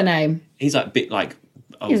 I know the name. He's like a bit like...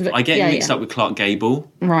 I get mixed up with Clark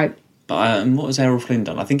Gable. Right. But what has Errol Flynn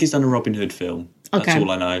done? I think he's done a Robin Hood film. That's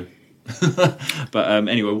all I know. But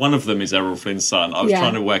anyway, one of them is Errol Flynn's son. I was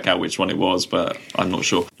trying to work out which one it was, but I'm not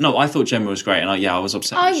sure. No, I thought Gemma was great, and I was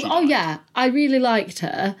upset. I really liked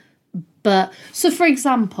her. But so, for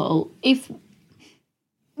example, if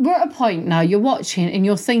we're at a point now, you're watching and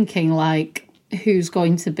you're thinking like, who's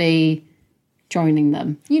going to be joining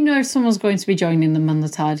them? You know, someone's going to be joining them on the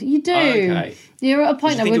tide. You do. Okay. You're at a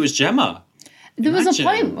point. I think it was Gemma. There was a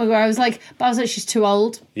point where I was like, she's too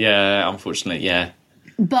old. Yeah, unfortunately, yeah.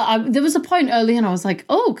 But there was a point early and I was like,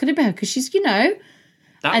 oh, could it be her? Because she's, That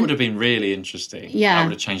would have been really interesting. Yeah. That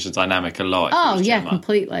would have changed the dynamic a lot. Oh, yeah,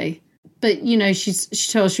 completely. But, she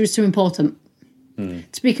told us she was too important.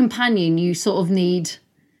 To be a companion, you sort of need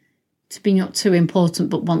to be not too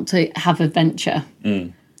important but want to have adventure.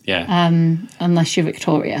 Yeah. Unless you're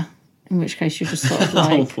Victoria, in which case you're just sort of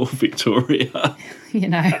like... oh, poor Victoria. We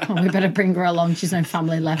better bring her along. She's no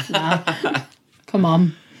family left now. Come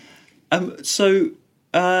on. So...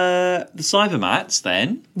 the Cybermats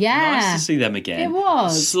then. Yeah. Nice to see them again. It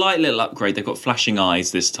was. Slight little upgrade. They've got flashing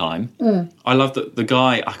eyes this time. I love that the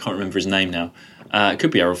guy, I can't remember his name now. It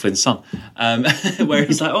could be Errol Flynn's son. Where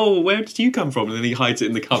he's like, oh, where did you come from? And then he hides it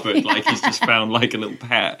in the cupboard like he's just found like a little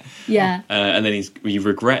pet. Yeah. And then he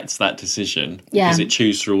regrets that decision because it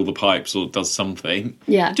chews through all the pipes or does something.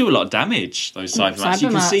 Yeah. They do a lot of damage, those Cybermats. You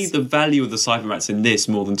can see the value of the Cybermats in this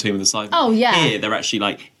more than Tomb of the Cybermats. Oh, yeah. Here, they're actually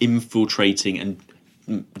like infiltrating and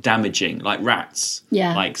damaging, like rats.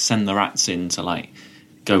 Yeah. Like send the rats in to like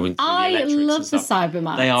go into the electrics. I love the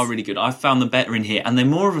Cybermats. They are really good. I found them better in here, and they're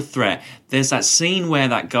more of a threat. There's that scene where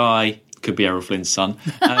that guy, could be Errol Flynn's son,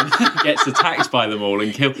 gets attacked by them all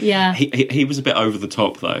and killed. Yeah. He was a bit over the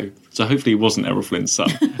top though, so hopefully he wasn't Errol Flynn's son.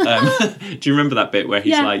 Do you remember that bit where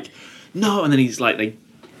he's like, no, and then he's like, they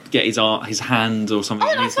get his hand or something.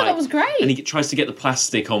 Oh, and I he's thought like, that was great. And he tries to get the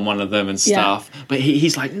plastic on one of them and stuff, but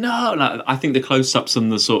he's like, no. Like, I think the close-ups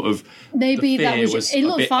and the sort of maybe that was it.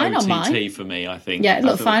 Looked fine on mine. For me, I think. Yeah, it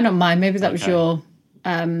looked fine on mine. Maybe that was your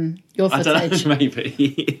footage. I don't know,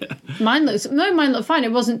 maybe. Mine looked fine.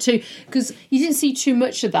 It wasn't too, because you didn't see too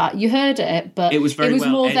much of that. You heard it, but it was very well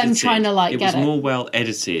more edited. Them trying to like get it. It was more well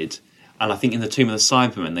edited, and I think in the Tomb of the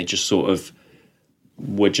Cybermen they just sort of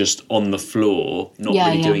were just on the floor, not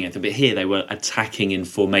really doing anything. But here they were attacking in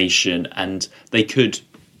formation, and they could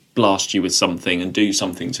blast you with something and do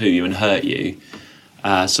something to you and hurt you.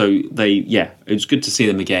 So it was good to see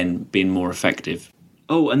them again being more effective.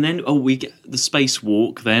 Oh, and then we get the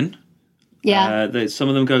spacewalk then. Yeah. Some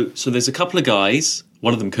of them go... So there's a couple of guys.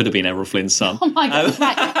 One of them could have been Errol Flynn's son. Oh my God,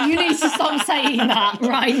 right. You need to stop saying that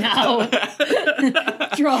right now.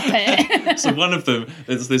 Drop it. So one of them,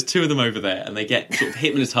 there's two of them over there, and they get sort of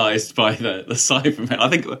hypnotised by the Cybermen. I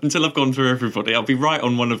think until I've gone through everybody, I'll be right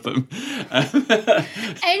on one of them.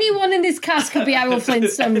 Anyone in this cast could be Errol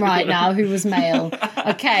Flynn's son right now who was male.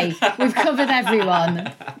 Okay, we've covered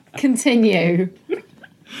everyone. Continue.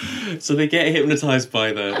 So they get hypnotised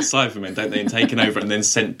by the Cybermen, don't they, and taken over and then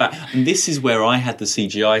sent back. And this is where I had the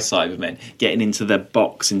CGI Cybermen getting into their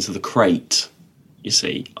box, into the crate, you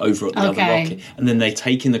see, over at the other rocket. And then they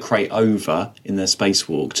take in the crate over in their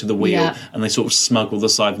spacewalk to the wheel, and they sort of smuggle the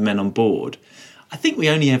Cybermen on board. I think we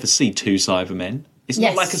only ever see 2 Cybermen. It's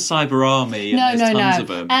not like a cyber army and there's tons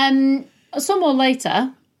of them. Some more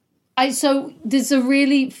later. So there's a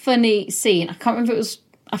really funny scene. I can't remember if it was...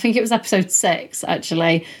 I think it was episode 6,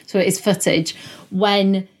 actually. So it is footage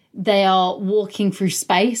when they are walking through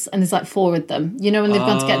space and there's like 4 of them. You know, when they've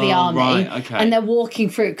gone to get the army. Right, okay. And they're walking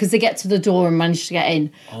through because they get to the door and manage to get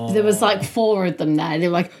in. There was like 4 of them there. They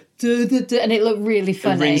were like, duh, duh, duh, and it looked really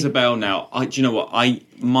funny. It rings a bell now. Do you know what? I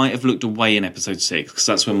might have looked away in episode 6 because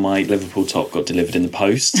that's when my Liverpool top got delivered in the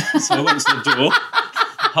post. So I went to the door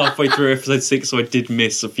halfway through episode 6, so I did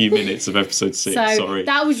miss a few minutes of episode 6. So sorry.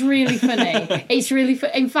 That was really funny. It's really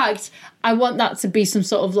in fact, I want that to be some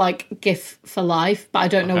sort of like GIF for life, but I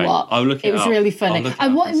don't know what. I'll look it up. It was really funny. I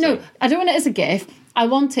don't want it as a GIF. I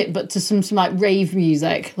want it, but to some like rave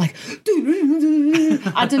music, like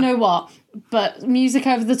I don't know what. But music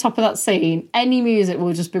over the top of that scene, any music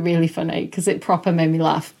will just be really funny because it proper made me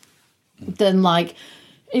laugh. Then like.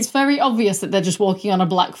 It's very obvious that they're just walking on a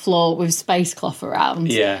black floor with space cloth around.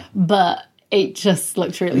 Yeah. But it just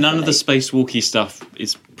looked really None funny. of the spacewalky stuff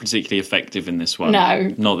is particularly effective in this one. No.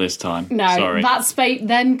 Not this time. No. Sorry. That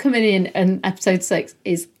them coming in episode 6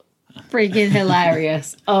 is freaking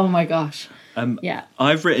hilarious. Oh my gosh. Yeah.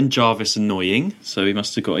 I've written Jarvis annoying, so he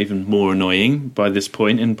must have got even more annoying by this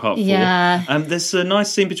point in part 4. Yeah. There's a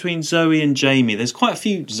nice scene between Zoe and Jamie. There's quite a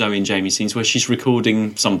few Zoe and Jamie scenes where she's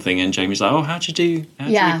recording something and Jamie's like, oh, how'd you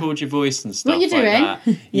record your voice and stuff what you like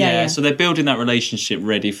doing? that. Yeah, so they're building that relationship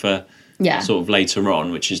ready for sort of later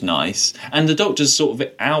on, which is nice. And the Doctor's sort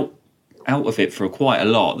of out out of it for quite a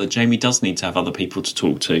lot, that Jamie does need to have other people to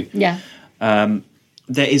talk to. Yeah.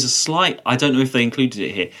 There is a slight... I don't know if they included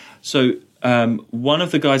it here. So one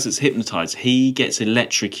of the guys that's hypnotised, he gets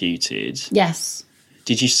electrocuted. Yes.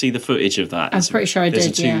 Did you see the footage of that? I'm pretty sure I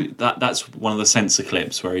did, yeah. That's one of the censor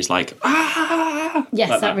clips where he's like, ah! Yes,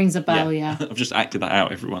 like that rings a bell, yeah. I've just acted that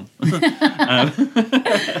out, everyone.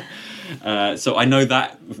 So I know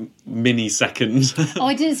that mini second. Oh,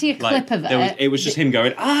 I didn't see a clip of it. It was just him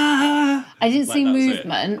going, ah! I didn't see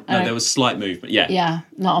movement. No, there was slight movement, yeah. Yeah,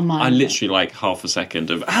 not on mine. I literally like half a second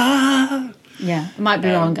of, ah! Yeah, I might be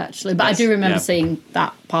wrong, actually. But I do remember seeing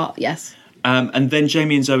that part, yes. And then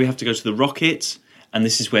Jamie and Zoe have to go to the rocket. And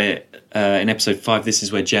this is where, in episode 5, this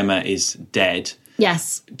is where Gemma is dead.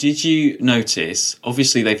 Yes. Did you notice,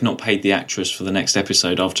 obviously they've not paid the actress for the next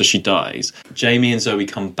episode after she dies. Jamie and Zoe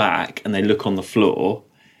come back and they look on the floor.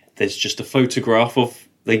 There's just a photograph of...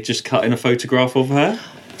 They just cut in a photograph of her.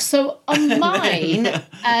 So on mine... which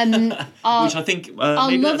I think... our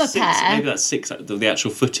maybe lover pair... Maybe that's 6, the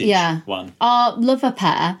actual footage one. Our lover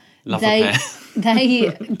pair...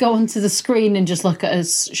 They go onto the screen and just look at a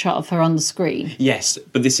shot of her on the screen. Yes,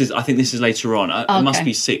 but I think this is later on. It must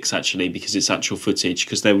be 6 actually, because it's actual footage.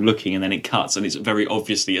 Because they were looking and then it cuts and it's very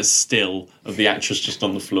obviously a still of the actress just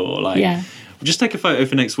on the floor. Like, we'll just take a photo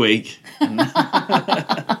for next week.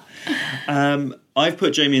 I've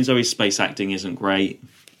put Jamie and Zoe's space acting isn't great.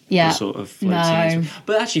 Yeah, sort of floating.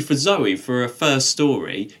 But actually, for Zoe, for her first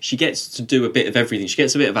story, she gets to do a bit of everything. She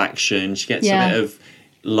gets a bit of action. She gets a bit of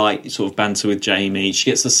light sort of banter with Jamie. She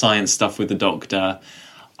gets the science stuff with the Doctor.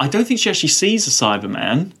 I don't think she actually sees a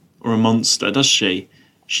Cyberman or a monster, does she?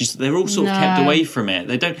 They're all sort of kept away from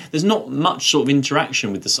it. There's not much sort of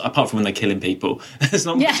interaction with apart from when they're killing people. There's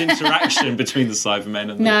not much interaction between the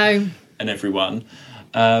Cybermen and everyone.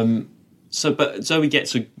 But Zoe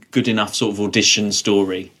gets a good enough sort of audition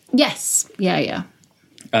story. Yes. Yeah.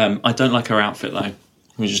 I don't like her outfit though.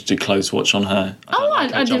 We just did close watch on her.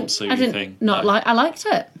 I didn't I liked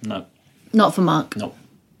it. No. Not for Mark. No.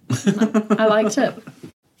 I liked it.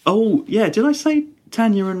 Oh, yeah. Did I say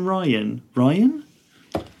Tanya and Ryan? Ryan?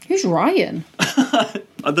 Who's Ryan?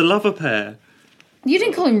 The lover pair. You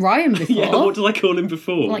didn't call him Ryan before. Yeah, what did I call him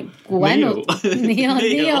before? Like Gwen Neil.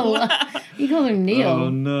 Neil. You call him Neil. Oh,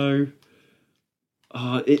 no.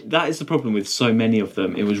 That is the problem with so many of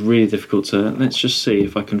them. It was really difficult to... Let's just see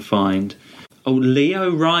if I can find... Oh,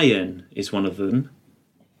 Leo Ryan is one of them.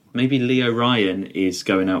 Maybe Leo Ryan is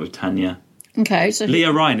going out with Tanya. Okay, so...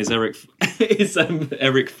 Leo Ryan is Eric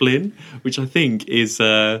Flynn, which I think is...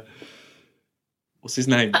 what's his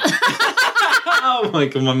name? Oh my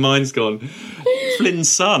God, my mind's gone. Flynn's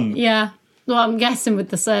son. Yeah. Well, I'm guessing with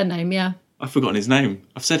the surname, yeah. I've forgotten his name.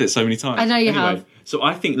 I've said it so many times. I know you have. So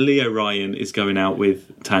I think Leo Ryan is going out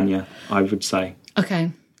with Tanya, I would say.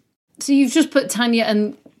 Okay. So you've just put Tanya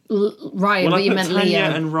and Ryan, but you meant Tanya Leo.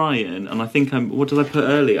 And Ryan, and I think what did I put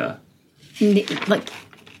earlier?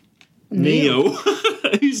 Neil.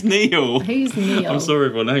 Who's Neil? Who's Neil? I'm sorry,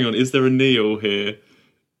 everyone. Hang on. Is there a Neil here?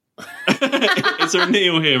 Is there a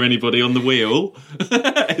Neil here, anybody, on the wheel?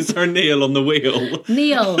 Is there a Neil on the wheel?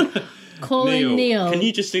 Neil. Calling Neil. Can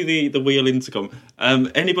you just do the wheel intercom?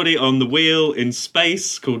 Anybody on the wheel in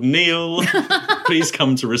space called Neil, please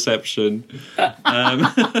come to reception.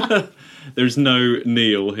 There's no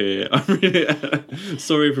Neil here. I'm really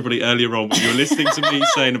sorry, everybody, earlier on when you were listening to me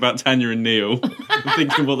saying about Tanya and Neil. I'm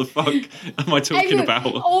thinking, what the fuck am I talking about?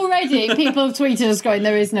 Already, people have tweeted us going,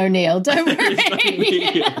 there is no Neil. Don't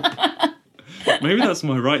worry. Maybe that's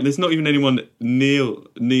my right. There's not even anyone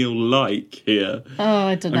Neil-like here. Oh,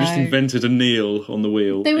 I don't know. I just invented a Neil on the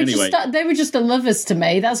wheel. They were just the lovers to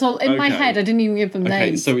me. That's all. In my head, I didn't even give them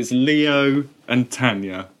names. Okay, so it's Leo and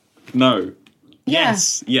Tanya. No. Yeah.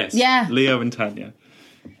 Yes. Yeah. Leo and Tanya.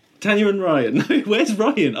 Tanya and Ryan. No, where's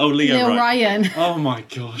Ryan? Oh, Leo Ryan. Oh my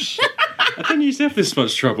gosh. I don't used to have this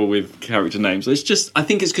much trouble with character names. It's just, I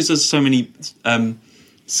think it's because there's so many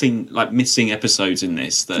missing episodes in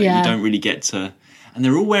this that you don't really get to... And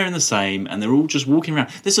they're all wearing the same, and they're all just walking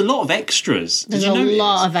around. There's a lot of extras. There's a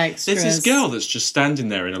lot of extras. There's this girl that's just standing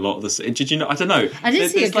there in a lot of the... Did you know? I don't know. I did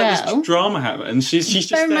see a girl. Like this drama habit, and she's just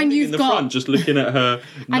standing in the front, just looking at her.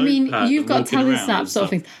 I mean, you've got telesnap sort of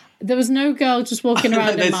thing. There was no girl just walking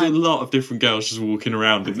around. There's a lot of different girls just walking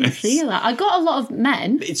around in this. I feel that. I got a lot of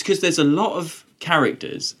men. It's because there's a lot of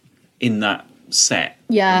characters in that set,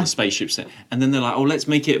 on the spaceship set, and then they're like, oh, let's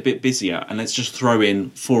make it a bit busier, and let's just throw in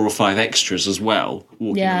 4 or 5 extras as well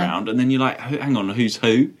walking around, and then you're like, hang on, who's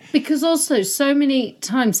who? Because also so many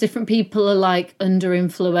times different people are like under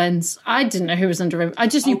influence. I didn't know who was under influence. I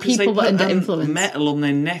just knew people were under influence. Metal on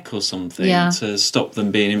their neck or something to stop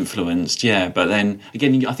them being influenced. Yeah, but then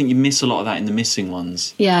again, I think you miss a lot of that in the missing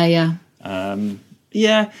ones. Yeah.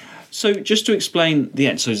 So just to explain the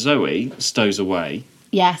end, so Zoe stows away.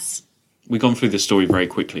 Yes. We've gone through the story very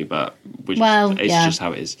quickly, but it's just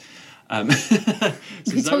how it is. So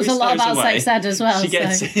we talked a lot about sex ed as well. She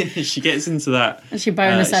gets into that. And she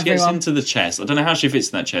bonus everyone. She gets into the chest. I don't know how she fits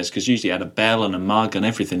in that chest because usually it had a bell and a mug and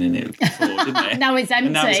everything in it before, didn't it? Now it's empty.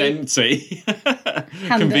 And now it's empty.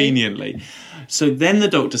 Conveniently. So then the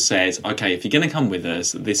doctor says, okay, if you're going to come with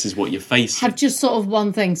us, this is what you're facing. Have just sort of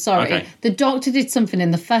one thing, sorry. Okay. The doctor did something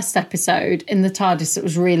in the first episode in the TARDIS that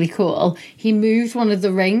was really cool. He moved one of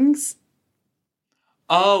the rings.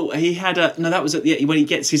 Oh, he had that was at the when he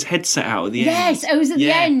gets his headset out at the end. Yes, it was at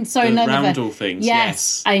the end. Sorry, the none roundel of it. things.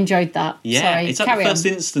 Yes, I enjoyed that. Yeah, sorry, it's like the first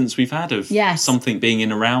instance we've had of something being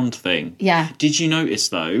in a round thing. Yeah. Did you notice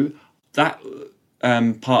though that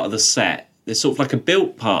part of the set? There's sort of like a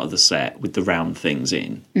built part of the set with the round things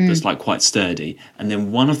in that's like quite sturdy, and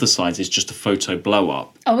then one of the sides is just a photo blow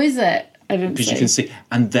up. Oh, is it? I didn't see. Because you can see,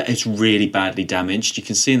 and that it's really badly damaged. You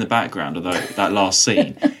can see in the background of that last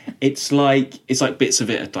scene. It's like bits of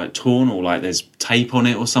it are like torn or like there's tape on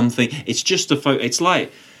it or something. It's just a photo. It's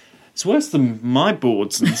worse than my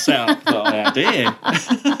boards and setup that I had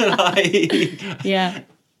here.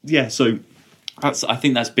 Yeah. So I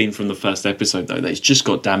think that's been from the first episode though. That it's just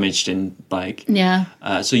got damaged in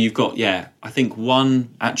so you've got I think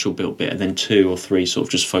one actual built bit and then 2 or 3 sort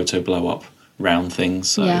of just photo blow up round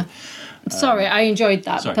things. So, yeah. Sorry, I enjoyed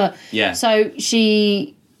that. Sorry. But so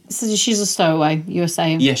she's a stowaway, you were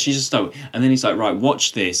saying. Yeah, she's a stowaway. And then he's like, right,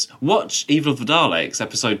 watch this. Watch Evil of the Daleks,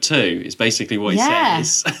 episode 2, is basically what he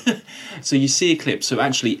says. So you see a clip. So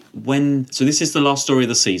actually, so this is the last story of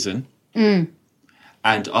the season.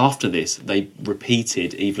 And after this, they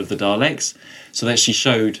repeated Evil of the Daleks. So that she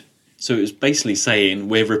showed... So it was basically saying,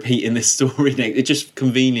 we're repeating this story. It just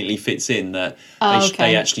conveniently fits in that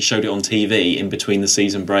they actually showed it on TV in between the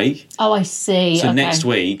season break. Oh, I see. So next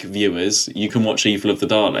week, viewers, you can watch Evil of the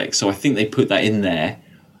Daleks. So I think they put that in there.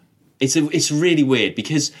 It's really weird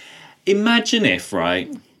because imagine if,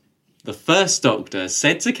 right, the first Doctor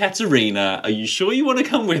said to Katerina, are you sure you want to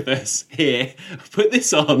come with us? Here, put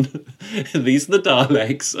this on. These are the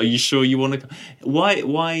Daleks. Are you sure you want to come?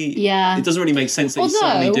 Why? Yeah. It doesn't really make sense that he's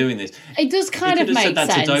suddenly doing this. It does kind of make sense. He could have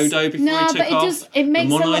said that to Dodo before he took off. It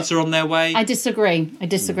makes the Monolites are on their way. I disagree.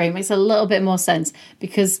 It makes a little bit more sense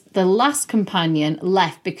because the last companion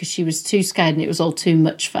left because she was too scared and it was all too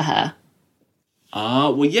much for her.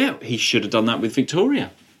 Well, yeah, he should have done that with Victoria.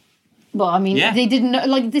 Well, I mean, they didn't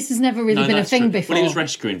know, this has never really been a thing before. Well, he was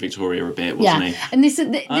rescuing Victoria a bit, wasn't he? And this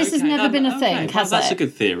has never been a thing, has it? That's a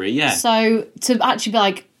good theory, yeah. So to actually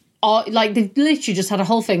be they've literally just had a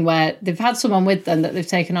whole thing where they've had someone with them that they've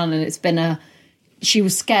taken on and it's been she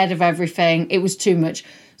was scared of everything, it was too much.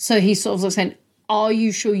 So he's sort of saying, are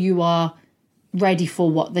you sure you are ready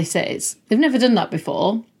for what this is? They've never done that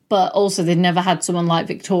before. But also, they'd never had someone like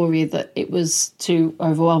Victoria that it was too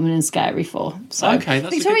overwhelming and scary for. So that's Victoria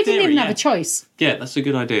a good theory, didn't even have a choice. Yeah, that's a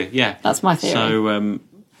good idea. Yeah, that's my theory. So,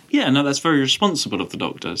 that's very responsible of the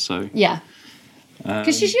Doctor. So yeah,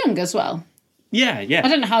 because she's young as well. Yeah. I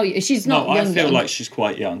don't know how she's not. No, I feel like she's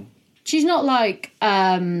quite young. She's not like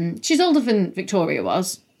she's older than Victoria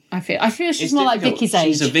was. I feel she's more like Vicky's age.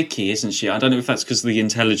 She's a Vicky, isn't she? I don't know if that's because of the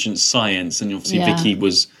intelligence science, and obviously Vicky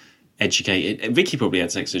was educated. Vicky probably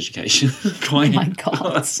had sex education. Oh my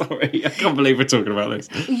God. Sorry, I can't believe we're talking about this.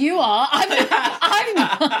 You are. I'm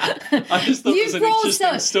not. I just thought it was an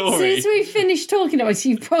interesting story. Since we finished talking about it,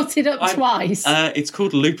 you've brought it up twice. It's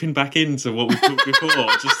called looping back into what we talked before,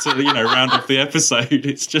 just to, round off the episode.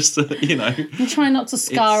 It's just, I'm trying not to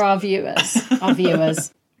scar our viewers.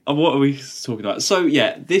 What are we talking about? So,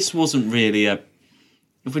 this wasn't really if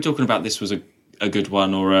we're talking about this was a good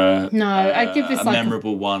one or I'd give this a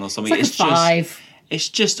memorable one or something. It's like a 5. It's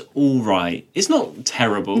just all right. It's not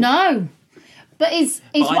terrible. No, but it's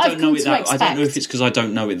what I've come to expect. I don't know if it's because I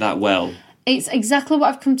don't know it that well. It's exactly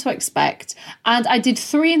what I've come to expect, and I did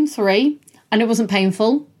 3 and 3, and it wasn't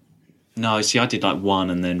painful. No, see, I did 1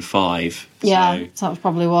 and then 5. Yeah, so that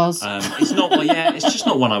probably was. It's not. It's just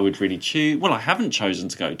not one I would really choose. Well, I haven't chosen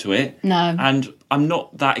to go to it. No, and I'm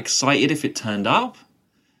not that excited if it turned up.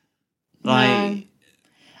 I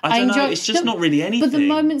don't know, it's just not really anything. But the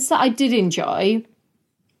moments that I did enjoy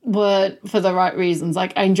were for the right reasons.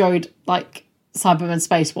 I enjoyed, Cyberman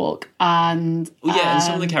Spacewalk, and and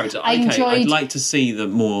some of the characters. I'd like to see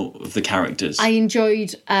more of the characters. I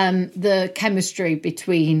enjoyed the chemistry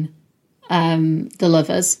between the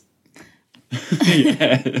lovers.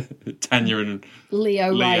 Yeah, Tanya and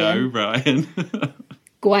Leo Ryan.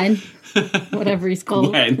 Gwen, whatever he's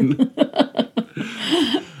called. Gwen.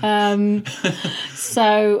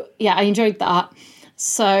 So yeah, I enjoyed that.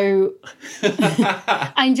 So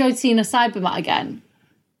I enjoyed seeing a Cybermat again.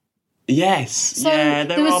 Yes, so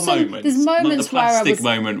there are moments. There's moments the plastic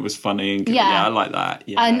where I was, moment was funny, and I like that.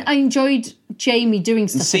 Yeah, and I enjoyed Jamie doing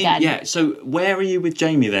stuff again. Yeah. So where are you with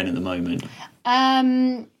Jamie then at the moment?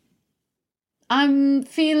 I'm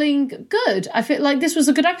feeling good. I feel like this was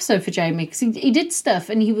a good episode for Jamie because he did stuff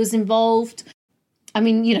and he was involved. I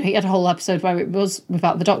mean, he had a whole episode where it was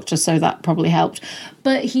without the Doctor, so that probably helped.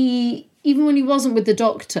 But even when he wasn't with the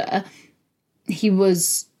Doctor, he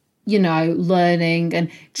was, learning and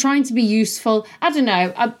trying to be useful. I don't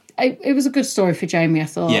know. It was a good story for Jamie, I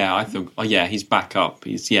thought. Yeah, I think. Oh, yeah, he's back up.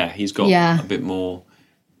 He's got a bit more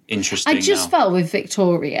interesting. I just felt with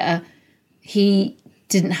Victoria, he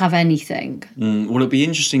didn't have anything. Well, it'll be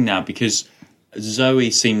interesting now because Zoe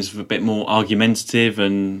seems a bit more argumentative,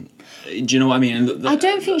 and do you know what I mean? I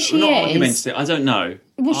don't think she is. Argumentative. I don't know.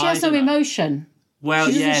 Well, she has no emotion. Well,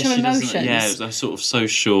 she doesn't show emotions. Yeah, it's a sort of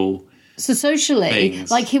social. So socially,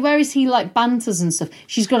 things. Whereas he banters and stuff,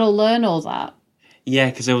 she's got to learn all that.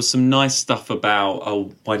 Yeah, because there was some nice stuff about,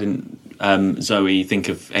 why didn't Zoe think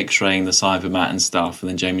of X-raying the Cybermat and stuff? And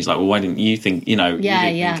then Jamie's like, well, why didn't you think, you didn't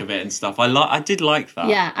think of it and stuff. I did like that.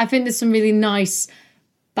 Yeah, I think there's some really nice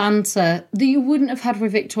banter that you wouldn't have had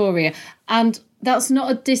with Victoria. And that's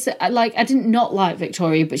not I did not like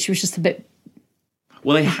Victoria, but she was just a bit...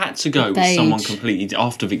 Well, they had to go with someone completely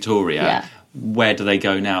after Victoria. Yeah. Where do they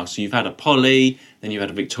go now? So you've had a Polly, then you've had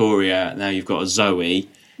a Victoria, now you've got a Zoe.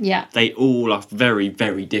 Yeah. They all are very,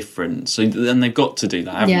 very different. So then they've got to do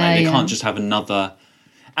that, haven't they? They can't just have another...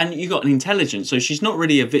 And you've got an intelligence, so she's not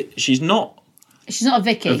really she's not a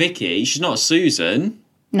Vicky. She's not a Susan.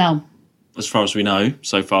 No. As far as we know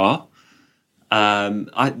so far.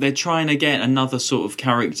 They're trying to get another sort of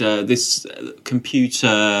character, this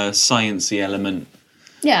computer sciencey element.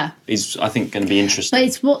 Yeah. Is, I think, going to be interesting. But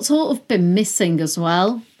it's what's sort of been missing as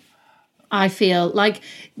well. I feel like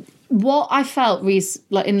what I felt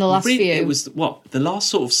in the last few... It was, the last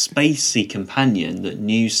sort of spacey companion that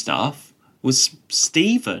knew stuff was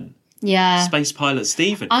Stephen. Yeah. Space pilot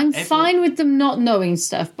Stephen. I'm fine with them not knowing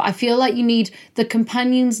stuff, but I feel like the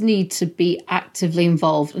companions need to be actively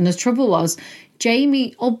involved. And the trouble was,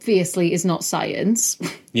 Jamie obviously is not science.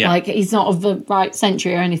 Yeah. He's not of the right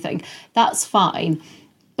century or anything. That's fine.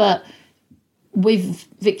 But with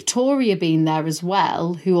Victoria being there as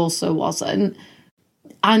well, who also wasn't,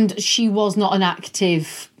 and she was not an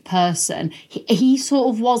active person, he sort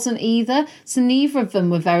of wasn't either. So neither of them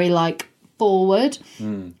were very, forward.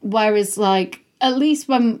 Whereas, at least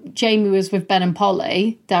when Jamie was with Ben and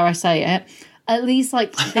Polly, dare I say it, at least, they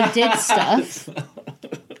did stuff.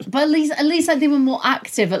 But at least they were more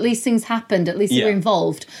active. At least things happened. At least they were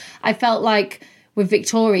involved. I felt like with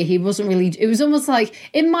Victoria, he wasn't really... It was almost like,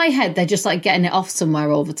 in my head, they're just, getting it off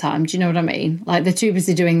somewhere all the time. Do you know what I mean? They're too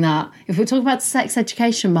busy doing that. If we're talking about sex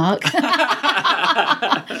education, Mark. But,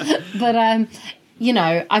 I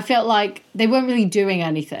felt like they weren't really doing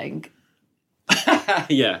anything.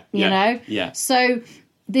 Yeah. You know? Yeah. So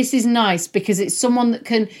this is nice because it's someone that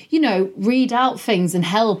can, read out things and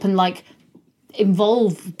help and,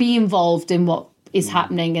 be involved in what is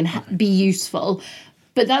happening and be useful.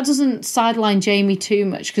 But that doesn't sideline Jamie too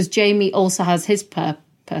much because Jamie also has his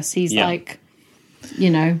purpose. He's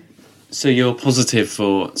So you're positive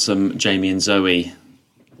for some Jamie and Zoe?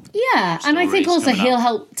 Yeah, and I think also he'll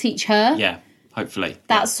help teach her. Yeah, hopefully.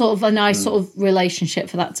 That's sort of a nice sort of relationship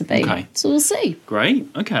for that to be. Okay. So we'll see. Great,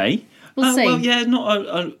 okay. We'll see. Well, yeah,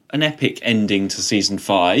 not an epic ending to season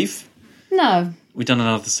 5. No. We've done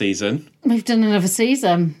another season. We've done another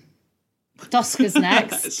season. Doskers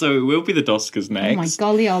next. So it will be the Doskers next. Oh my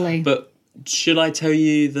golly ollie. But should I tell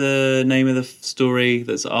you the name of the story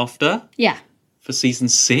that's after? Yeah. For season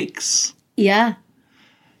 6? Yeah.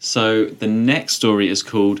 So the next story is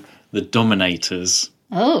called The Dominators.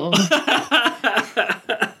 Oh.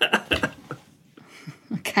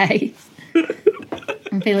 Okay.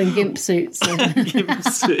 I'm feeling gimp suits. Gimp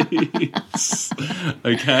suits.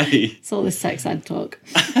 Okay. It's all this sex ed talk.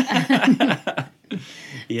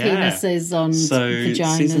 Yeah. Penises on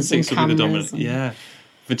vaginas season 6 and will be the cameras. Yeah.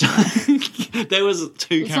 There was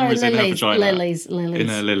 2 cameras in her vagina. Lilies. In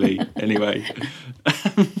her lily. Anyway.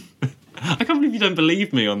 I can't believe you don't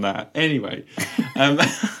believe me on that. Anyway.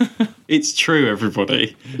 It's true,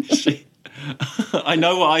 everybody. I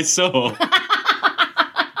know what I saw.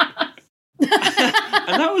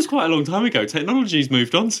 And that was quite a long time ago. Technology's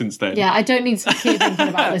moved on since then. Yeah, I don't need to keep thinking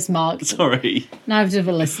about this, Mark. Sorry. Neither do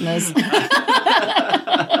the listeners.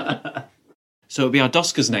 So it'll be our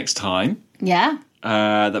Oscars next time. Yeah.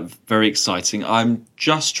 That's very exciting. I'm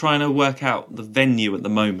just trying to work out the venue at the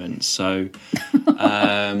moment. So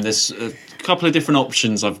there's a couple of different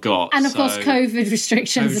options I've got. And of course, COVID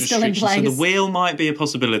restrictions are still in place. So the wheel might be a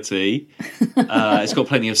possibility. It's got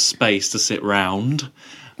plenty of space to sit round.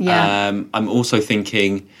 Yeah. I'm also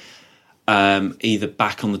thinking either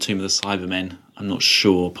back on the Tomb of the Cybermen. I'm not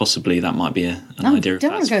sure. Possibly that might be an idea.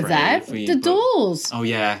 Don't want to go there. The Doors. Oh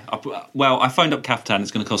yeah. Well, I phoned up Kaftan. It's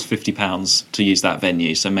going to cost £50 to use that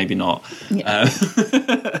venue, so maybe not. Yeah.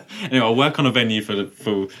 Anyway, I'll work on a venue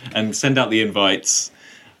for and send out the invites.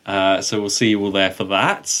 So we'll see you all there for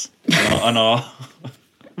that. On our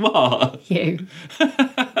what? You.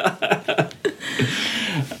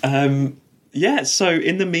 Yeah. So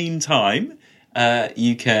in the meantime,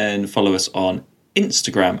 you can follow us on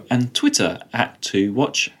Instagram and Twitter at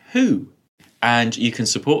ToWatchWho. And you can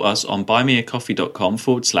support us on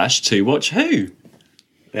buymeacoffee.com/ToWatchWho.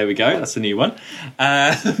 There we go. That's a new one.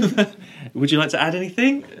 Would you like to add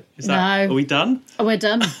anything? No. Are we done? Oh, we're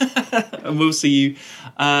done. And we'll see you.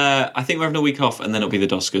 I think we're having a week off and then it'll be the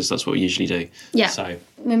Oscars. That's what we usually do. Yeah. So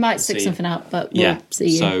we might stick something out, but we'll see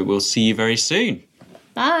you. So we'll see you very soon.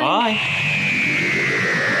 Bye. Bye.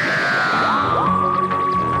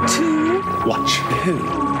 To Watch Who.